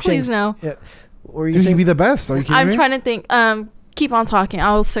 No. Please no. Yeah. Or you Dude, he'd think be the best. Are you kidding I'm me? trying to think. keep on talking.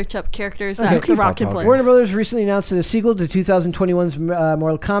 I'll search up characters Okay, that The keep Rock on can play. talking. Warner Brothers recently announced that a sequel to 2021's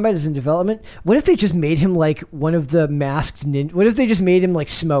Mortal Kombat is in development. What if they just made him like one of the masked ninja? What if they just made him like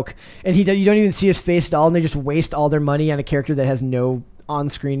Smoke, and you don't even see his face at all, and they just waste all their money on a character that has no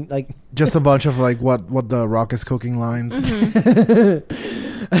on-screen like Just a bunch of like what the Rock is cooking lines. What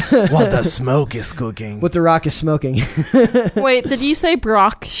the smoke is cooking. what the Rock is smoking. Wait, did you say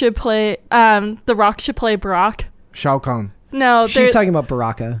Brock should play? The Rock should play Brock. Shao Kahn. No, She's talking about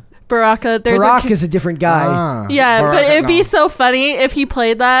Baraka. Baraka. Barack is a different guy. Yeah, Barack, but it'd be no. so funny if he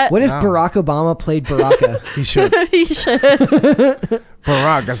played that. What if No. Barack Obama played Baraka? He should. He should.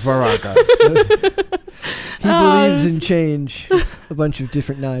 Baraka's Baraka. He believes in change. A bunch of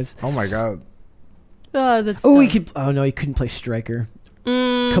different knives. Oh my god. Oh, that's Oh, dumb. he could. Oh no, he couldn't play Striker.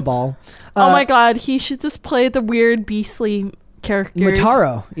 Cabal. Oh my god, he should just play the weird beastly characters.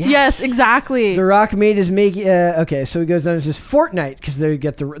 Mataro. Yes, exactly. The Rock made his make. Okay, so he goes on and says Fortnite because they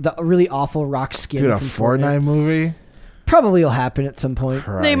get the really awful Rock skin. Dude, a from Fortnite movie? probably will happen at some point.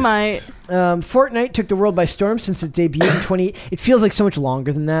 They Christ. might. Fortnite took the world by storm since it debuted in 20. It feels like so much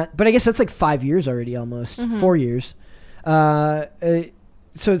longer than that, but I guess that's like 5 years already, almost 4 years.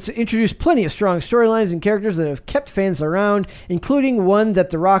 So it's introduced plenty of strong storylines and characters that have kept fans around, including one that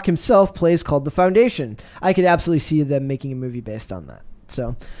The Rock himself plays called The Foundation. I could absolutely see them making a movie based on that.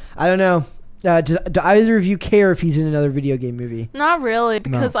 So, I don't know. Do either of you care if he's in another video game movie? Not really,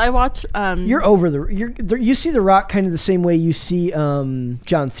 because I watch. You're over you see The Rock kind of the same way you see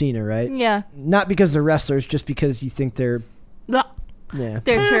John Cena, right? Yeah. Not because they're wrestlers, just because you think they're Blah. yeah.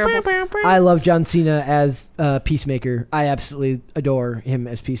 They're terrible. I love John Cena as Peacemaker. I absolutely adore him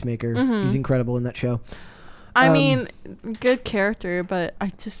as Peacemaker. He's incredible in that show. I mean, good character, but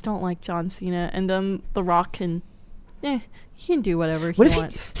I just don't like John Cena. And then The Rock can, he can do whatever he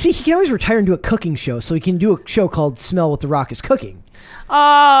wants. He can always retire and do a cooking show, so he can do a show called Smell What the Rock is Cooking.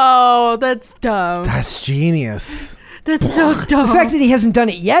 Oh, that's dumb. That's genius. That's so dumb. The fact that he hasn't done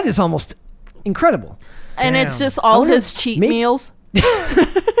it yet is almost incredible. And it's Damn. just all wonder- his cheat maybe- meals.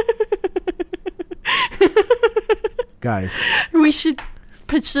 Guys, We should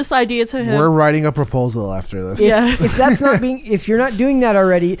pitch this idea to him. we're writing a proposal after this. Yeah. If that's not being, if you're not doing that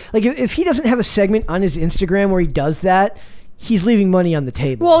already, like if he doesn't have a segment on his Instagram where he does that, he's leaving money on the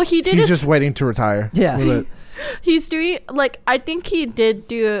table. Well, he did. He's just waiting to retire. Yeah. With it. He's doing I think he did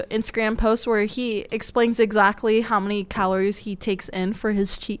do an Instagram post where he explains exactly how many calories he takes in for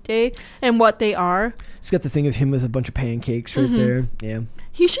his cheat day and what they are. He's got the thing of him with a bunch of pancakes right there. Yeah.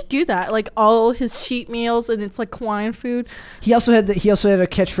 He should do that, like all his cheat meals, and it's like Hawaiian food. He also had a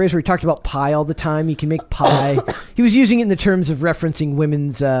catchphrase where he talked about pie all the time. He can make pie. He was using it in the terms of referencing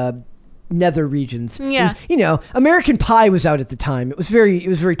women's nether regions. Yeah. It was, American Pie was out at the time. It was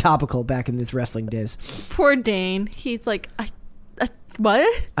very topical back in these wrestling days. Poor Dane. He's like,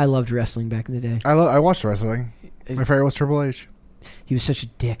 what? I loved wrestling back in the day. I watched wrestling. My favorite was Triple H. He was such a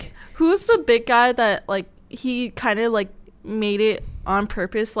dick. Who's the big guy that he kind of made it on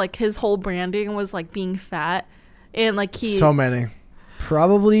purpose? Like his whole branding was being fat, and he So many.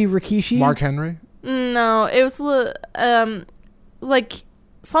 Probably Rikishi. Mark Henry. No, it was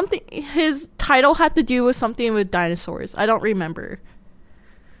something. His title had to do with something with dinosaurs. I don't remember.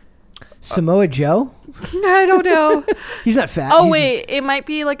 Samoa Joe. I don't know. He's not fat. Oh wait, it might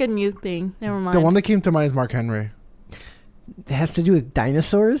be a new thing. Never mind. The one that came to mind is Mark Henry. It has to do with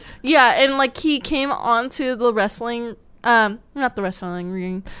dinosaurs. Yeah, and he came onto the wrestling, not the wrestling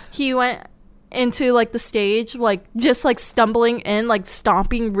ring. He went into the stage, just stumbling in,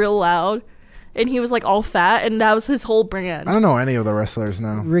 stomping real loud, and he was all fat, and that was his whole brand. I don't know any of the wrestlers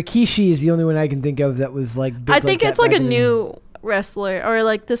now. Rikishi is the only one I can think of that was big I think that it's back a in the day. new wrestler,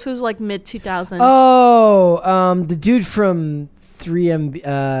 or this was mid 2000s. Oh, the dude from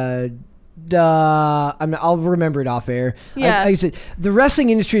 3M. I'll remember it off air. Yeah. I said the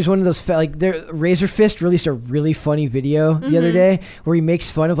wrestling industry is one of those Razor Fist released a really funny video the other day where he makes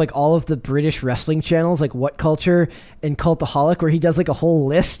fun of all of the British wrestling channels like What Culture and Cultaholic, where he does a whole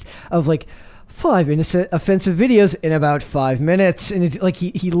list of 5 innocent offensive videos in about 5 minutes, and it's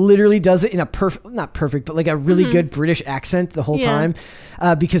he literally does it in a not perfect, but a really good British accent the whole time,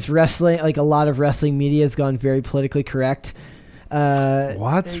 because wrestling, a lot of wrestling media has gone very politically correct.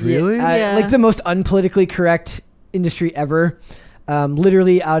 What? Really? Yeah. The most unpolitically correct industry ever.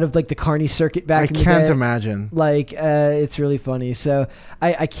 Literally out of the Carney circuit back in the day. I can't imagine. It's really funny. So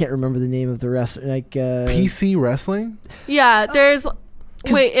I can't remember the name of the wrestler. PC wrestling? Yeah, there's.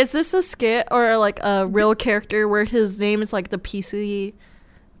 Wait, is this a skit or a real character where his name is the PC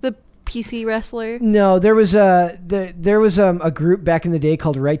PC wrestler? No, there was a group back in the day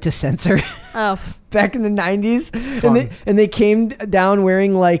called Right to Censor. Oh, Back in the 90s, Fun. and they came down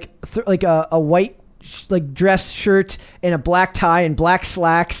wearing like a white dress shirt and a black tie and black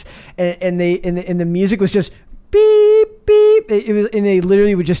slacks, and the music was just beep beep. It was, and they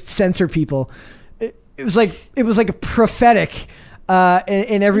literally would just censor people. It was like a prophetic.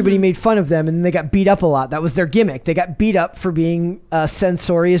 And everybody made fun of them, and they got beat up a lot. That was their gimmick. They got beat up for being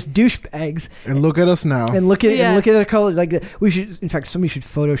censorious douchebags. And look at us now. And look at the color. Like in fact, somebody should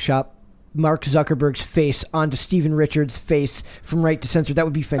Photoshop Mark Zuckerberg's face onto Steven Richards' face from Right to Censor. That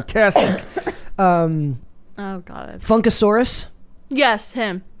would be fantastic. oh God. Funkasaurus. Yes,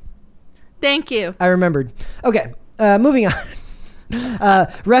 him. Thank you. I remembered. Okay, moving on.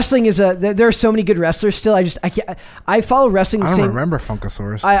 Wrestling is there are so many good wrestlers still. I follow wrestling. I don't remember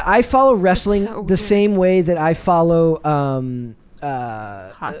Funkasaurus. I follow wrestling the same way that I follow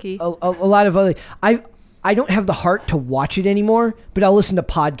hockey. A lot of other. I don't have the heart to watch it anymore, but I'll listen to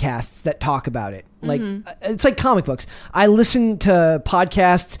podcasts that talk about it. Like it's like comic books. I listen to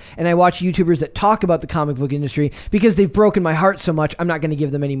podcasts and I watch YouTubers that talk about the comic book industry because they've broken my heart so much. I'm not going to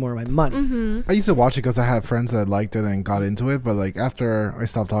give them any more of my money. I used to watch it because I had friends that liked it and got into it, but like after I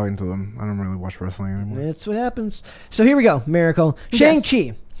stopped talking to them, I don't really watch wrestling anymore. That's what happens. So here we go. Miracle.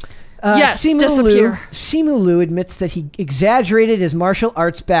 Shang-Chi. Yes, disappear. Simu Liu admits that he exaggerated his martial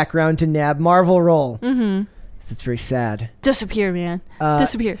arts background to nab Marvel role. That's very sad. Disappear, man.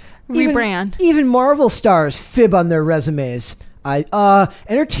 Disappear. Rebrand. Even Marvel stars fib on their resumes.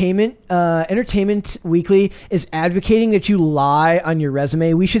 Entertainment Weekly is advocating that you lie on your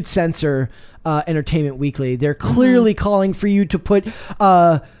resume. We should censor Entertainment Weekly. They're clearly calling for you to put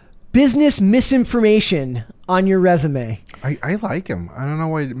business misinformation on your resume. I like him. I don't know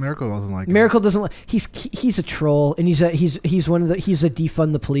why Miracle doesn't like him. Miracle doesn't like. He's a troll, and he's a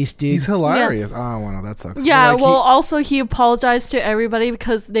defund the police dude. He's hilarious. Yeah. Oh, well, that sucks. Yeah. Like also he apologized to everybody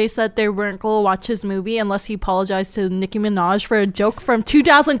because they said they weren't going to watch his movie unless he apologized to Nicki Minaj for a joke from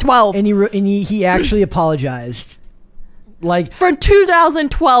 2012. And he actually apologized. Like from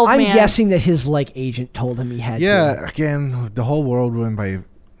 2012. I'm guessing that his agent told him he had to. Yeah. Again, the whole world ruined by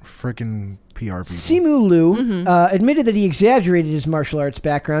freaking PR people. Simu Liu admitted that he exaggerated his martial arts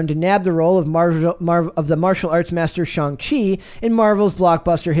background to nab the role of the martial arts master Shang-Chi in Marvel's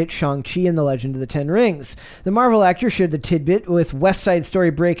blockbuster hit Shang-Chi and the Legend of the Ten Rings. The Marvel actor shared the tidbit with West Side Story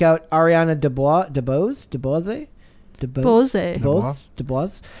breakout Ariana DeBose.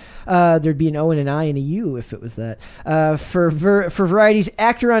 There'd be an O and an I and a U if it was that. For Variety's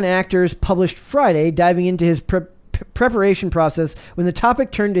Actor on Actors published Friday, diving into his preparation process when the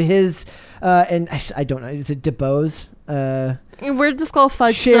topic turned to his and I don't know, is it DeBose? We're just gonna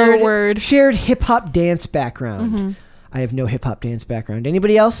fudge the word. Shared hip hop dance background. I have no hip hop dance background.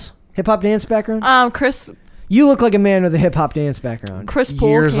 Anybody else? Hip hop dance background? Chris. You look like a man with a hip hop dance background. Chris Poole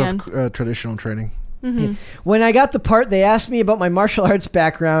Years of traditional training. Yeah. When I got the part, they asked me about my martial arts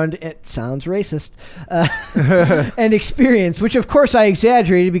background. It sounds racist. And experience, which of course I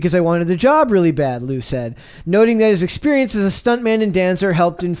exaggerated because I wanted the job really bad, Liu said, noting that his experience as a stuntman and dancer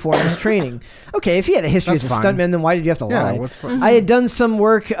helped inform his training. Okay, if he had a history as a stuntman, then why did you have to lie? What's fun? I had done some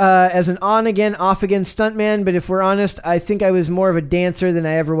work as an on-again, off-again stuntman, but if we're honest, I think I was more of a dancer than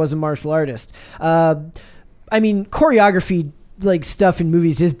I ever was a martial artist. I mean, choreography stuff in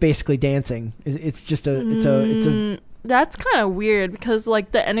movies is basically dancing. It's just it's a That's kind of weird because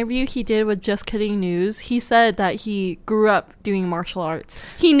the interview he did with Just Kidding News, he said that he grew up doing martial arts.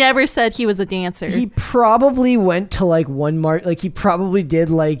 He never said he was a dancer. He probably went to he probably did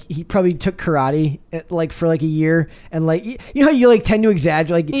he probably took karate for a year, and you know how you tend to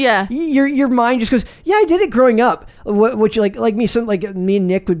exaggerate, your mind just goes, yeah, I did it growing up. Which me and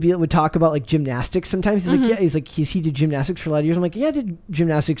Nick would talk about gymnastics sometimes. He's he did gymnastics for a lot of years. I'm like, yeah, I did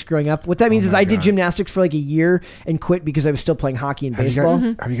gymnastics growing up. What that means is I did gymnastics for a year and quit because I was still playing hockey and baseball.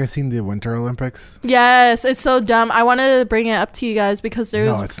 Have you guys seen the Winter Olympics? Yes, it's so dumb. I wanted to bring it up to you guys because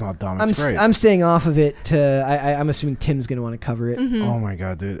there's... No, it's not dumb. It's great. I'm staying off of it. I'm assuming Tim's going to want to cover it. Oh my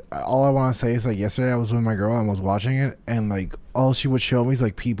God, dude. All I want to say is yesterday I was with my girl and was watching it, and all she would show me is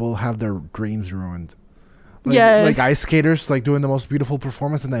people have their dreams ruined. Yes. Ice skaters doing the most beautiful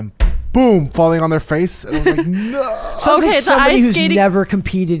performance and then boom, falling on their face. And I was like, no. Sounds like somebody who's never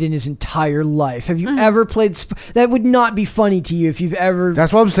competed in his entire life. Have you ever played? That would not be funny to you if you've ever.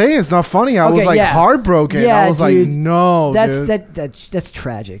 That's what I'm saying. It's not funny. I was heartbroken. Yeah, I was dude, no. That's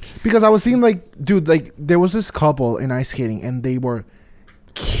tragic. Because I was seeing there was this couple in ice skating and they were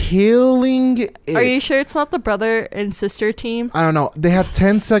killing it. Are you sure it's not the brother and sister team? I don't know. They had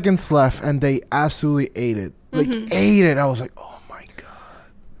 10 seconds left and they absolutely ate it. Ate it. I was like, oh my God.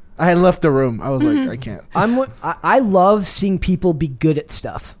 I had left the room. I was like, I can't. I love seeing people be good at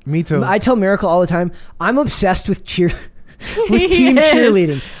stuff. Me too. I tell Miracle all the time, I'm obsessed with team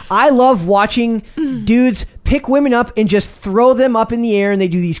cheerleading. I love watching dudes pick women up and just throw them up in the air, and they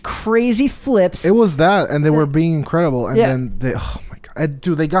do these crazy flips. It was that, and they were being incredible, and then they, oh my god,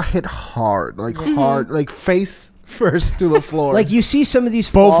 dude, they got hit hard, like face first to the floor. Like you see some of these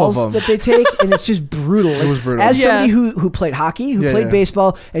Both falls of them. that they take, and it's just brutal. Like, it was brutal. As somebody who played hockey, who played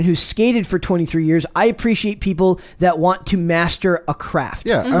baseball, and who skated for 23 years, I appreciate people that want to master a craft.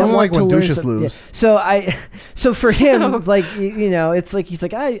 Yeah, I don't like when douches lose. Yeah. So for him, like it's like he's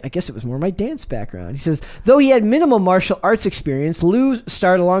like, I guess it was more my dance background. He says, though he had minimal martial arts experience, Liu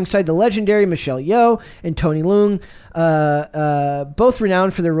starred alongside the legendary Michelle Yeoh and Tony Leung. Both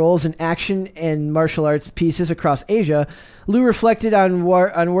renowned for their roles in action and martial arts pieces across Asia. Liu reflected on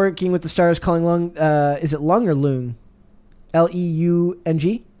working with the stars, calling Leung, is it Lung or Leung?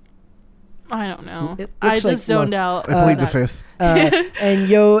 Leung? I don't know. I just zoned out. I played the fifth. And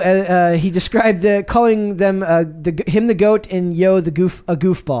Yeoh, he described calling them him the goat and Yeoh a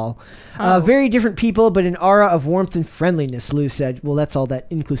goofball. Very different people, but an aura of warmth and friendliness. Liu said, "Well, that's all that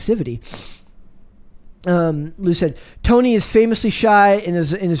inclusivity." Liu said, Tony is famously shy and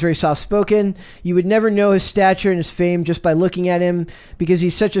is very soft-spoken. You would never know his stature and his fame just by looking at him, because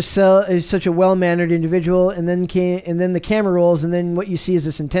he's such a well-mannered individual. And then the camera rolls, and then what you see is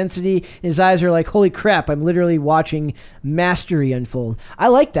this intensity. And his eyes are like, holy crap, I'm literally watching mastery unfold. I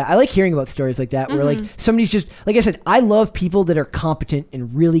like that. I like hearing about stories like that, where like somebody's just, like I said, I love people that are competent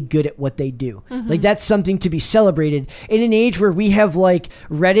and really good at what they do. Like that's something to be celebrated in an age where we have like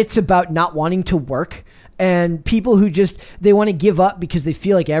Reddits about not wanting to work. And people who just, they want to give up because they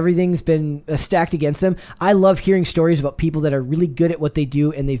feel like everything's been stacked against them. I love hearing stories about people that are really good at what they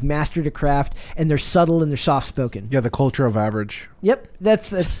do, and they've mastered a craft, and they're subtle and they're soft-spoken. Yeah, the culture of average. Yep,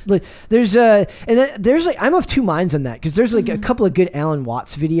 that's like, there's like, I'm of two minds on that, because there's like a couple of good Alan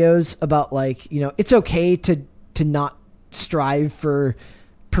Watts videos about like, it's okay to not strive for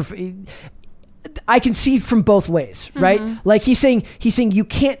I can see from both ways, right? Like he's saying you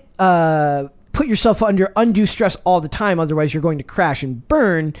can't put yourself under undue stress all the time, otherwise you're going to crash and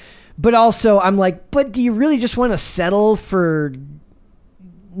burn. But also I'm like, but do you really just want to settle for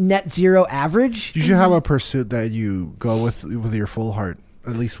net zero average? You should have a pursuit that you go with your full heart,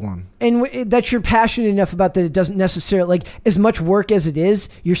 at least one, and that you're passionate enough about, that it doesn't necessarily, like, as much work as it is,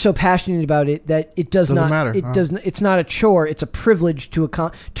 you're so passionate about it that it doesn't matter. It doesn't. It's not a chore. It's a privilege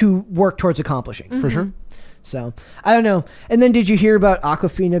to work towards accomplishing. For sure. So I don't know. And then did you hear about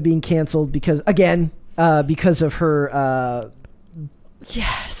Awkwafina being canceled because of her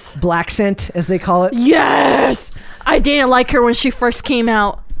yes, black scent, as they call it? Yes, I didn't like her when she first came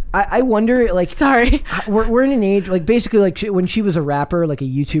out. I wonder, like, sorry, we're in an age, like, basically, like, when she was a rapper, like a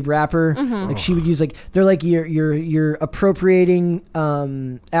YouTube rapper, like, she would use, like, they're like, you're appropriating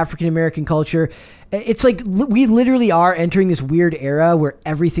African American culture. It's like we literally are entering this weird era where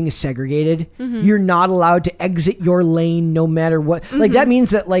everything is segregated. You're not allowed to exit your lane no matter what. Like, that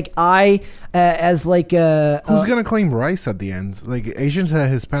means that, like, as like who's gonna claim rice at the end? Like, Asians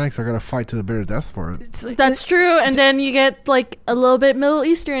and Hispanics are gonna fight to the bitter death for it. Like, that's true. And then you get like a little bit Middle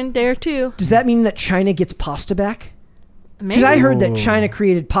Eastern there too. Does that mean that China gets pasta back? Maybe. Because I heard that China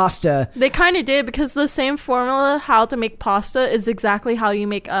created pasta. They kind of did, because the same formula how to make pasta is exactly how you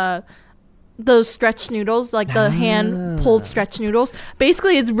make those stretch noodles, like the hand pulled stretch noodles.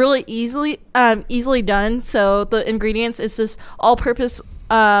 Basically, it's really easily done. So the ingredients is this all-purpose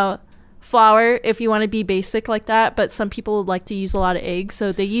flour, if you want to be basic like that, but some people like to use a lot of eggs,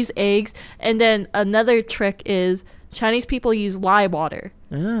 so they use eggs. And then another trick is Chinese people use lye water.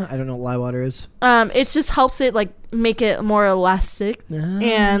 I don't know what lye water is. It just helps it like make it more elastic,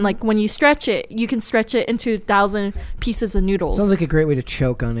 and like when you stretch it, you can stretch it into 1,000 pieces of noodles. Sounds like a great way to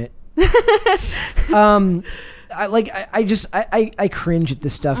choke on it. I cringe at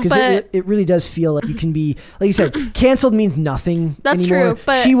this stuff, because it really does feel like you can be, like you said, canceled means nothing. That's anymore. true,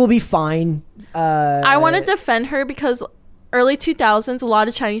 but she will be fine. I want to defend her, because early 2000s, a lot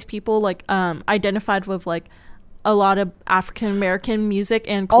of Chinese people like identified with like a lot of African American music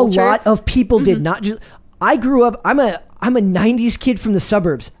and culture. A lot of people did, not just. I grew up. I'm a 90s kid from the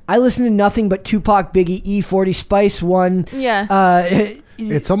suburbs. I listened to nothing but Tupac, Biggie, E40, Spice One. Yeah.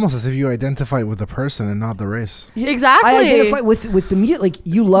 It's almost as if you identify with the person and not the race. Exactly. I identify with the music. Like,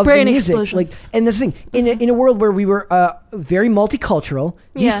 you love Brain the music. explosion. Like, and that's the thing. In a world where we were very multicultural,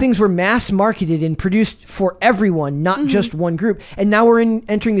 these things were mass marketed and produced for everyone, not just one group. And now we're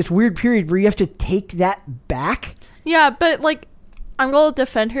entering this weird period where you have to take that back. Yeah, but like, I'm going to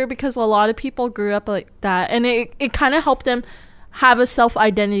defend her, because a lot of people grew up like that, and it kind of helped them have a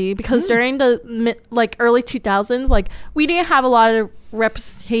self-identity, because during the early 2000s, like, we didn't have a lot of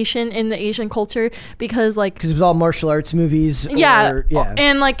representation in the Asian culture, because it was all martial arts movies.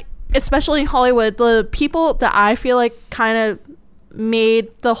 And like, especially in Hollywood, the people that I feel like kind of made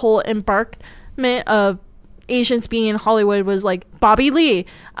the whole embarkment of Asians being in Hollywood was like Bobby Lee,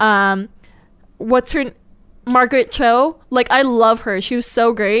 Margaret Cho. Like, I love her, she was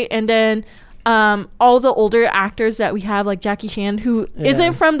so great. And then all the older actors that we have, like Jackie Chan, who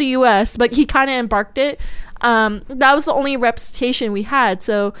isn't from the US, but he kind of embarked it. That was the only representation we had.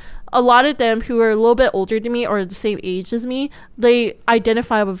 So a lot of them who are a little bit older than me or the same age as me, they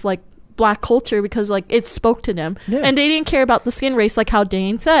identify with like Black culture because like it spoke to them, and they didn't care about the skin race, like how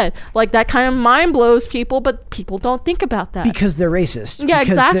Dane said. Like, that kind of mind blows people, but people don't think about that because they're racist. Yeah,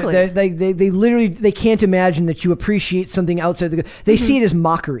 because exactly. They literally, they can't imagine that you appreciate something outside they see it as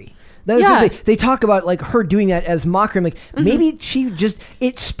mockery. They talk about like her doing that as mockery. I'm like, maybe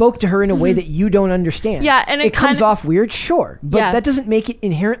it spoke to her in a way that you don't understand. Yeah, and it comes off weird, sure, but that doesn't make it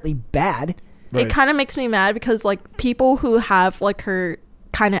inherently bad. Right. It kind of makes me mad because like people who have like her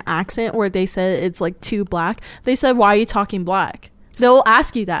kind of accent where they said it's like too Black, they said, why are you talking Black? They'll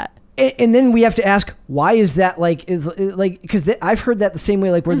ask you that. And then we have to ask, why is that because I've heard that the same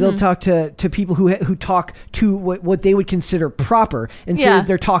way, like where they'll talk to people who talk to what they would consider proper and say that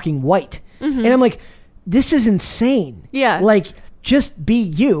they're talking white. And I'm like, this is insane. Yeah. Like, just be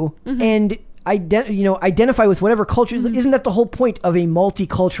you and identify with whatever culture. Isn't that the whole point of a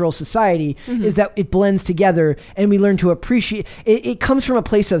multicultural society, is that it blends together and we learn to appreciate it. It comes from a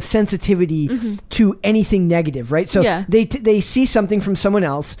place of sensitivity to anything negative, right? So they see something from someone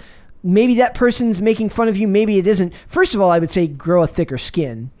else. Maybe that person's making fun of you, maybe it isn't. First of all, I would say grow a thicker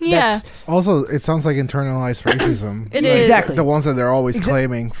skin. Yeah. Also, it sounds like internalized racism. It is. Exactly. The ones that they're always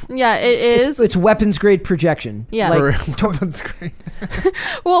claiming. Yeah, it is. It's weapons grade projection. Yeah. Weapons grade.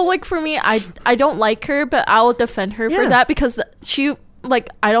 Well, like for me, I don't like her, but I will defend her for that because she, like,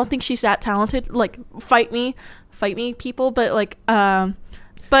 I don't think she's that talented. Like, fight me people, but like,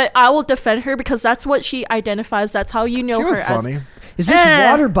 but I will defend her because that's what she identifies. That's how you know she was her funny. as. Is this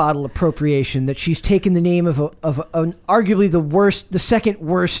water bottle appropriation that she's taken the name of an arguably the second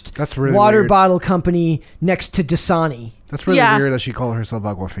worst really water weird. Bottle company next to Dasani? That's really weird that she called herself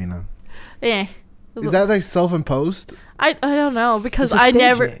Aquafina. Yeah. Is that like self-imposed? I don't know because It's a I stage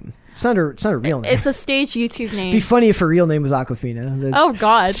never. Name. It's not a real name. It's a stage YouTube name. It'd be funny if her real name was Aquafina. Oh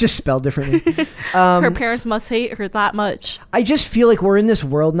God! It's just spelled differently. Her parents must hate her that much. I just feel like we're in this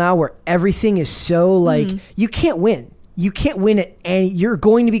world now where everything is so like you can't win. You can't win at any. You're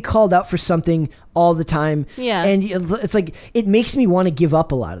going to be called out for something all the time. Yeah, and it's like it makes me want to give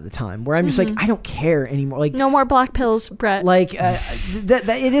up a lot of the time. Where I'm just like, I don't care anymore. Like, no more black pills, Brett. Like that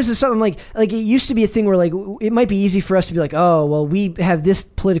it is something like it used to be a thing where like it might be easy for us to be like, oh well, we have this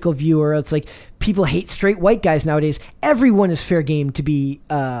political view, or it's like people hate straight white guys nowadays. Everyone is fair game to be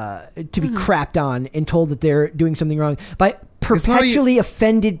crapped on and told that they're doing something wrong by perpetually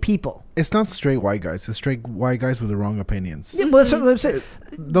offended people. It's not straight white guys. It's straight white guys with the wrong opinions. Yeah, well, that's what I'm saying.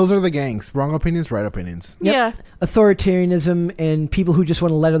 Those are the gangs. Wrong opinions, right opinions. Yep. Yeah. Authoritarianism and people who just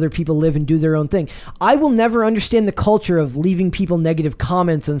want to let other people live and do their own thing. I will never understand the culture of leaving people negative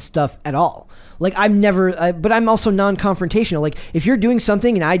comments and stuff at all. Like, but I'm also non-confrontational. Like, if you're doing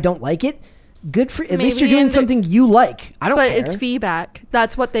something and I don't like it, good for at least you're doing something you like. I don't care. But it's feedback.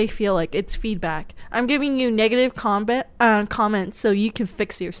 That's what they feel like. It's feedback. I'm giving you negative comments so you can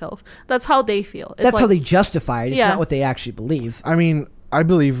fix yourself. That's how they feel. That's how they justify it. It's not what they actually believe. I mean, I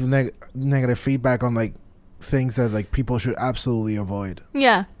believe negative feedback on like things that like people should absolutely avoid.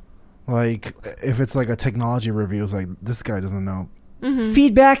 Yeah. Like if it's like a technology review, it's like this guy doesn't know. Mm-hmm.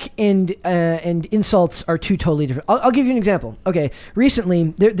 Feedback and insults are two totally different. I'll give you an example. Okay,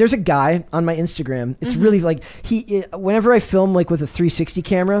 recently there's a guy on my Instagram. It's really like whenever I film like with a 360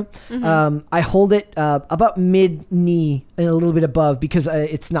 camera, I hold it about mid knee and a little bit above because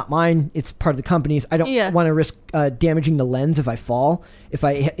it's not mine. It's part of the company's. I don't want to risk damaging the lens if I fall.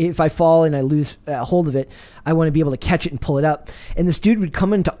 If I fall and I lose hold of it, I want to be able to catch it and pull it up. And this dude would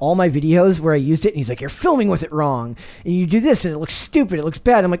come into all my videos where I used it, and he's like, "You're filming with it wrong, and you do this, and it looks stupid. It looks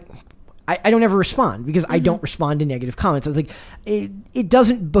bad." I'm like, I don't ever respond because I don't respond to negative comments. I was like, it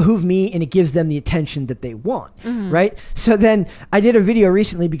doesn't behoove me, and it gives them the attention that they want, right? So then I did a video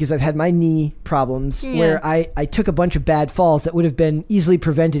recently because I've had my knee problems where I took a bunch of bad falls that would have been easily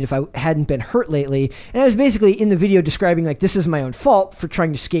prevented if I hadn't been hurt lately. And I was basically in the video describing like, this is my own fault for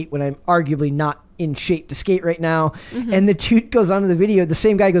trying to skate when I'm arguably not in shape to skate right now. And the dude goes on to the video. The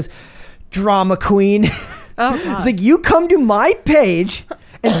same guy goes, "Drama queen." Oh, God. It's like, you come to my page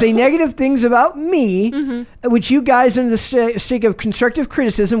and say negative things about me, which you guys are in the sake of constructive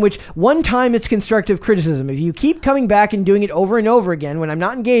criticism, which one time it's constructive criticism. If you keep coming back and doing it over and over again when I'm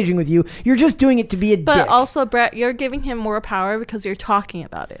not engaging with you, you're just doing it to be a dick. But also, Brett, you're giving him more power because you're talking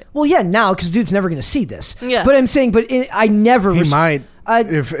about it. Well, yeah, now, because dude's never going to see this. Yeah. But I'm saying, I never... He might.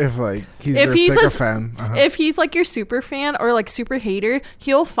 If like he's your super fan, if he's like your super fan or like super hater,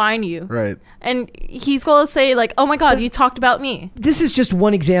 he'll find you, right? And he's gonna say like, "Oh my god, you talked about me." This is just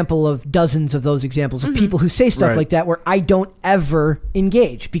one example of dozens of those examples of people who say stuff like that where I don't ever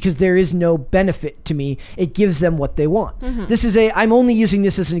engage because there is no benefit to me. It gives them what they want. This is I'm only using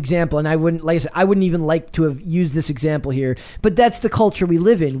this as an example, and I wouldn't even like to have used this example here, but that's the culture we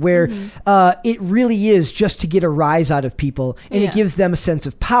live in, where it really is just to get a rise out of people, and it gives them a sense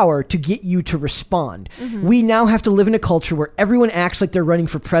of power to get you to respond. We now have to live in a culture where everyone acts like they're running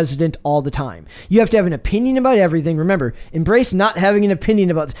for president all the time. You have to have an opinion about everything. Remember, embrace not having an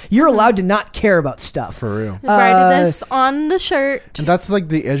opinion about this. You're allowed to not care about stuff. For real. Write this on the shirt. And that's like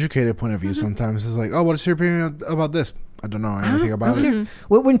the educated point of view sometimes. It's like, oh, what's your opinion about this? I don't know anything about it.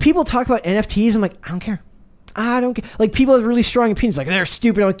 When people talk about NFTs, I'm like, I don't care. I don't care. Like, people have really strong opinions. Like, they're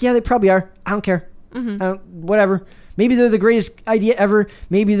stupid. I'm like, yeah, they probably are. I don't care. Whatever. Maybe they're the greatest idea ever.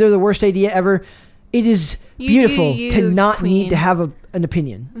 Maybe they're the worst idea ever. It is beautiful to not need to have an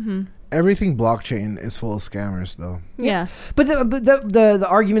opinion. Everything blockchain is full of scammers, though. Yeah. But the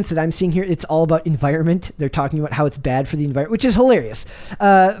arguments that I'm seeing here, it's all about environment. They're talking about how it's bad for the environment, which is hilarious.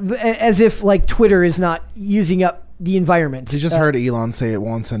 As if like Twitter is not using up the environment. You just heard Elon say it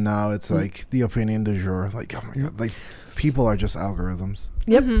once, and now it's like the opinion du jour. Like, oh my god, like people are just algorithms.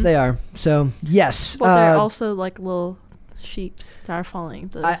 Yep, they are. So yes, but they're also like little sheeps that are following.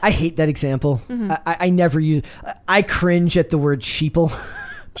 I hate that example. I never use. I cringe at the word sheeple.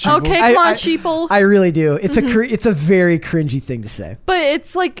 Okay, come on, sheeple. I really do. It's it's a very cringy thing to say. But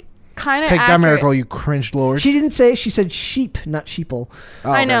it's like kind of take that miracle, you cringed lord. She didn't say. She said sheep, not sheeple.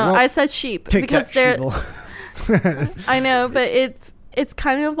 Oh, I know. Well, I said sheep because they're. I know, but it's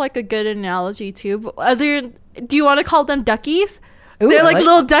kind of like a good analogy too. But do you want to call them duckies? Ooh, they're like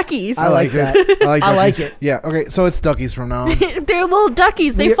little duckies. I like that. I like it. Yeah. Okay. So it's duckies from now on. They're little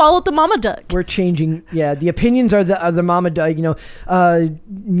duckies. They follow the mama duck. We're changing. Yeah. The opinions are the mama duck. You know,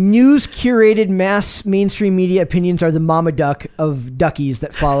 news curated mass mainstream media opinions are the mama duck of duckies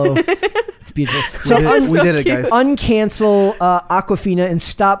that follow. It's beautiful. So we did it, guys. Uncancel Aquafina and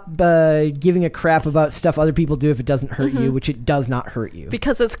stop giving a crap about stuff other people do if it doesn't hurt you, which it does not hurt you.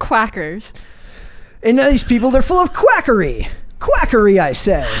 Because it's quackers. And these people, they're full of quackery. Quackery, I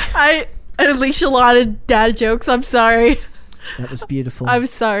say. I unleash a lot of dad jokes. I'm sorry. That was beautiful. I'm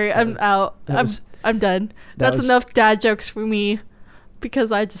sorry. I'm out. I'm done. That's enough dad jokes for me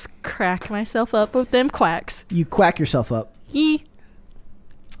because I just crack myself up with them quacks. You quack yourself up. Yee.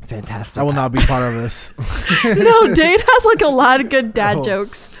 Fantastic. I will not be part of this. No, Dane has like a lot of good dad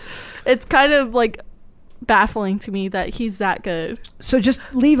jokes. It's kind of like baffling to me that he's that good. So just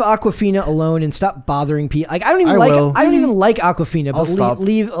leave Aquafina alone and stop bothering people. Like I don't even like Aquafina, but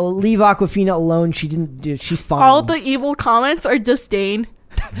leave Aquafina alone. She's fine. All the evil comments are just Dane.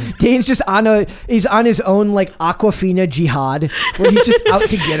 Dane's just he's on his own like Aquafina jihad where he's just out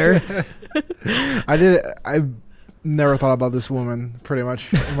to get her. I've never thought about this woman pretty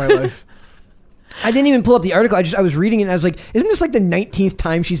much in my life. I didn't even pull up the article. I was reading it and I was like, isn't this like the 19th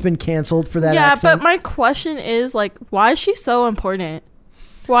time she's been canceled for that accent? But my question is like, why is she so important?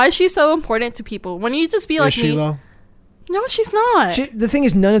 Why is she so important to people? When you just be like me. Though? No, she's not. The thing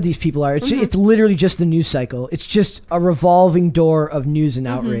is, none of these people are. It's literally just the news cycle. It's just a revolving door of news and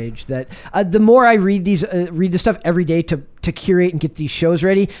outrage. That the more I read this stuff every day to curate and get these shows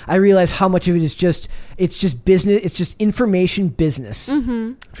ready, I realize how much of it is just business. It's just information business.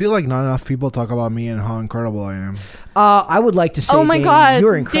 I feel like not enough people talk about me and how incredible I am. I would like to say, oh my Dane, God,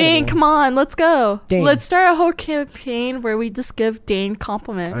 you're incredible. Dane, come on, let's go. Dane. Let's start a whole campaign where we just give Dane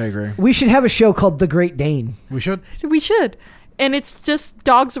compliments. I agree. We should have a show called The Great Dane. We should. And it's just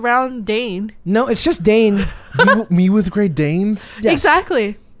dogs around Dane. No, it's just Dane. me with Great Danes? Yes.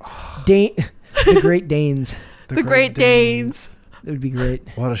 Exactly. Dane, the Great Danes. The Great Danes. It would be great.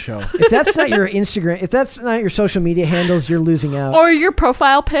 What a show. If that's not your Instagram, if that's not your social media handles, you're losing out. Or your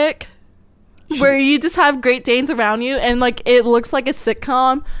profile pic where you just have Great Danes around you and like it looks like a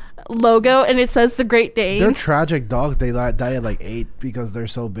sitcom logo and it says the Great Danes. They're tragic dogs. They die at like 8 because they're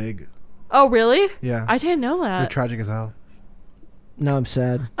so big. Oh, really? Yeah. I didn't know that. They're tragic as hell. Now I'm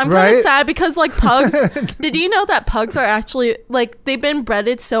sad. I'm kind of sad because like pugs, did you know that pugs are actually like they've been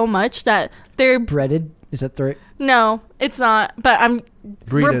breeded so much that they're breaded? Is that the right? No, it's not. But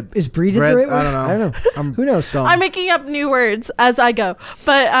Breeded. Is breeded the right word? I don't know. Who knows? Dumb. I'm making up new words as I go.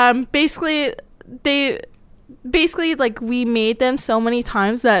 But basically, like we made them so many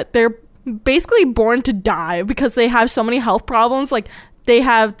times that they're basically born to die because they have so many health problems. Like they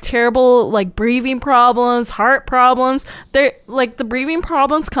have terrible like breathing problems, heart problems. They're like the breathing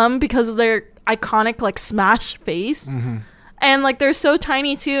problems come because of their iconic like smash face. Mm-hmm. And like they're so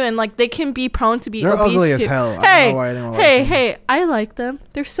tiny too, and like they can be prone to be They're obese ugly too. as hell. I don't know why anyone likes them. Hey, I like them.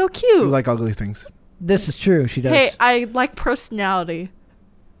 They're so cute. You like ugly things. This is true. She does. Hey, I like personality.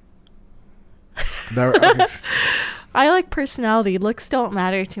 Okay. I like personality. Looks don't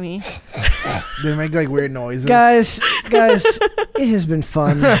matter to me. They make like weird noises. Guys, it has been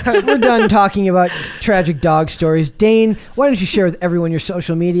fun. We're done talking about tragic dog stories. Dane, why don't you share with everyone your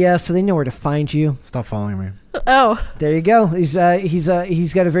social media so they know where to find you? Stop following me. Oh, there you go. He's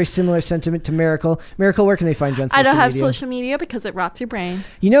got a very similar sentiment to Miracle. Miracle, where can they find you on social media? I don't have social media because it rots your brain.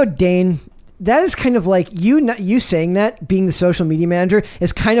 You know, Dane, that is kind of like you saying that, being the social media manager,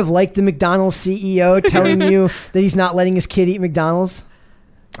 is kind of like the McDonald's CEO telling you that he's not letting his kid eat McDonald's.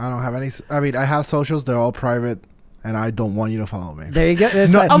 I don't have any. I mean, I have socials. They're all private, and I don't want you to follow me. There you go.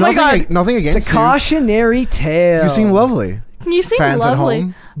 Oh my God. Nothing against you. It's a cautionary tale. You seem lovely. You seem Fans lovely. at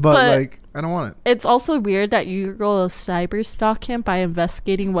home, but like, I don't want it. It's also weird that you go cyber stalk him by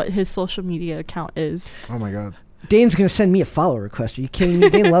investigating what his social media account is. Oh my God. Dane's going to send me a follow request. Are you kidding me?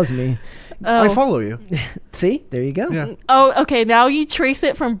 Dane loves me. I follow you. See? There you go. Yeah. Oh, okay. Now you trace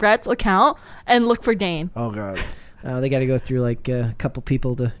it from Brett's account and look for Dane. Oh God. They got to go through like a couple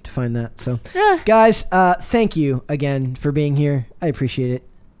people to find that. So, Yeah. guys, thank you again for being here. I appreciate it.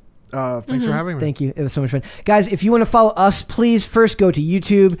 Thanks for having me. Thank you. It was so much fun. Guys, if you want to follow us, please first go to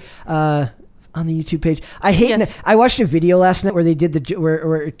YouTube. On the YouTube page. I watched a video last night where they did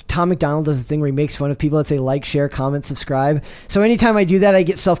where Tom McDonald does the thing where he makes fun of people that say like, share, comment, subscribe. So anytime I do that, I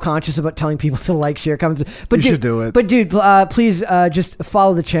get self-conscious about telling people to like, share, comment. But you should do it. But dude, please just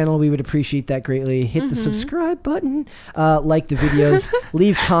follow the channel. We would appreciate that greatly. Hit the subscribe button. Like the videos.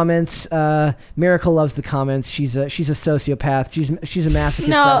 Leave comments. Miracle loves the comments. She's a sociopath. She's a masochist.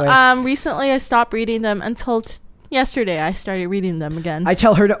 that way. Recently I stopped reading them until yesterday I started reading them again. I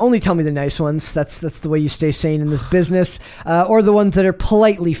tell her to only tell me the nice ones. That's the way you stay sane in this business. Or the ones that are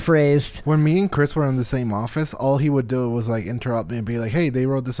politely phrased. When me and Chris were in the same office, all he would do was like interrupt me and be like, "Hey, they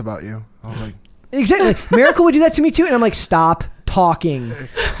wrote this about you." I was like, exactly. Miracle would do that to me too, and I'm like, "Stop talking."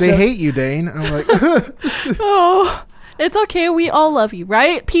 They hate you, Dane. I'm like, oh, it's okay. We all love you,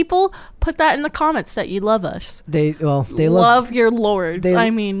 right? People, put that in the comments that you love us. They love your lords.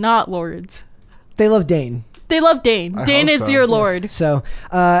 Not lords. They love Dane. They love Dane. Dane is your lord. So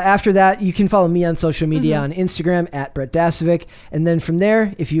after that, you can follow me on social media on Instagram at Brett Dasovic. And then from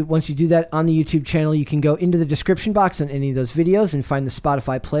there, once you do that on the YouTube channel, you can go into the description box on any of those videos and find the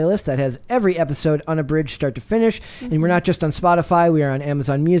Spotify playlist that has every episode unabridged start to finish. And we're not just on Spotify. We are on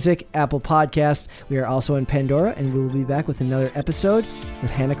Amazon Music, Apple Podcasts. We are also on Pandora. And we will be back with another episode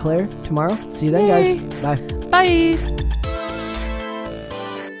with Hannah Claire tomorrow. See you then, guys. Bye. Bye.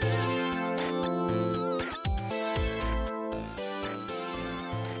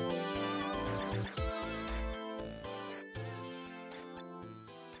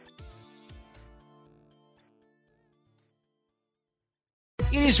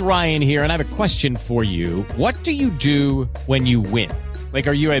 It is Ryan here, and I have a question for you. What do you do when you win? Like,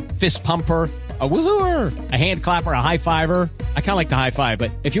 are you a fist pumper, a woohooer, a hand clapper, a high fiver? I kind of like the high five,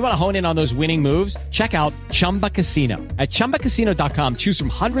 but if you want to hone in on those winning moves, check out Chumba Casino. At ChumbaCasino.com, choose from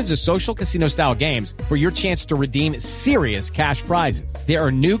hundreds of social casino-style games for your chance to redeem serious cash prizes. There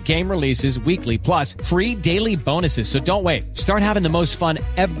are new game releases weekly, plus free daily bonuses. So don't wait. Start having the most fun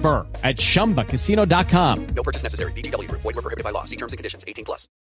ever at ChumbaCasino.com. No purchase necessary. VGW Group. Void where prohibited by law. See terms and conditions. 18+.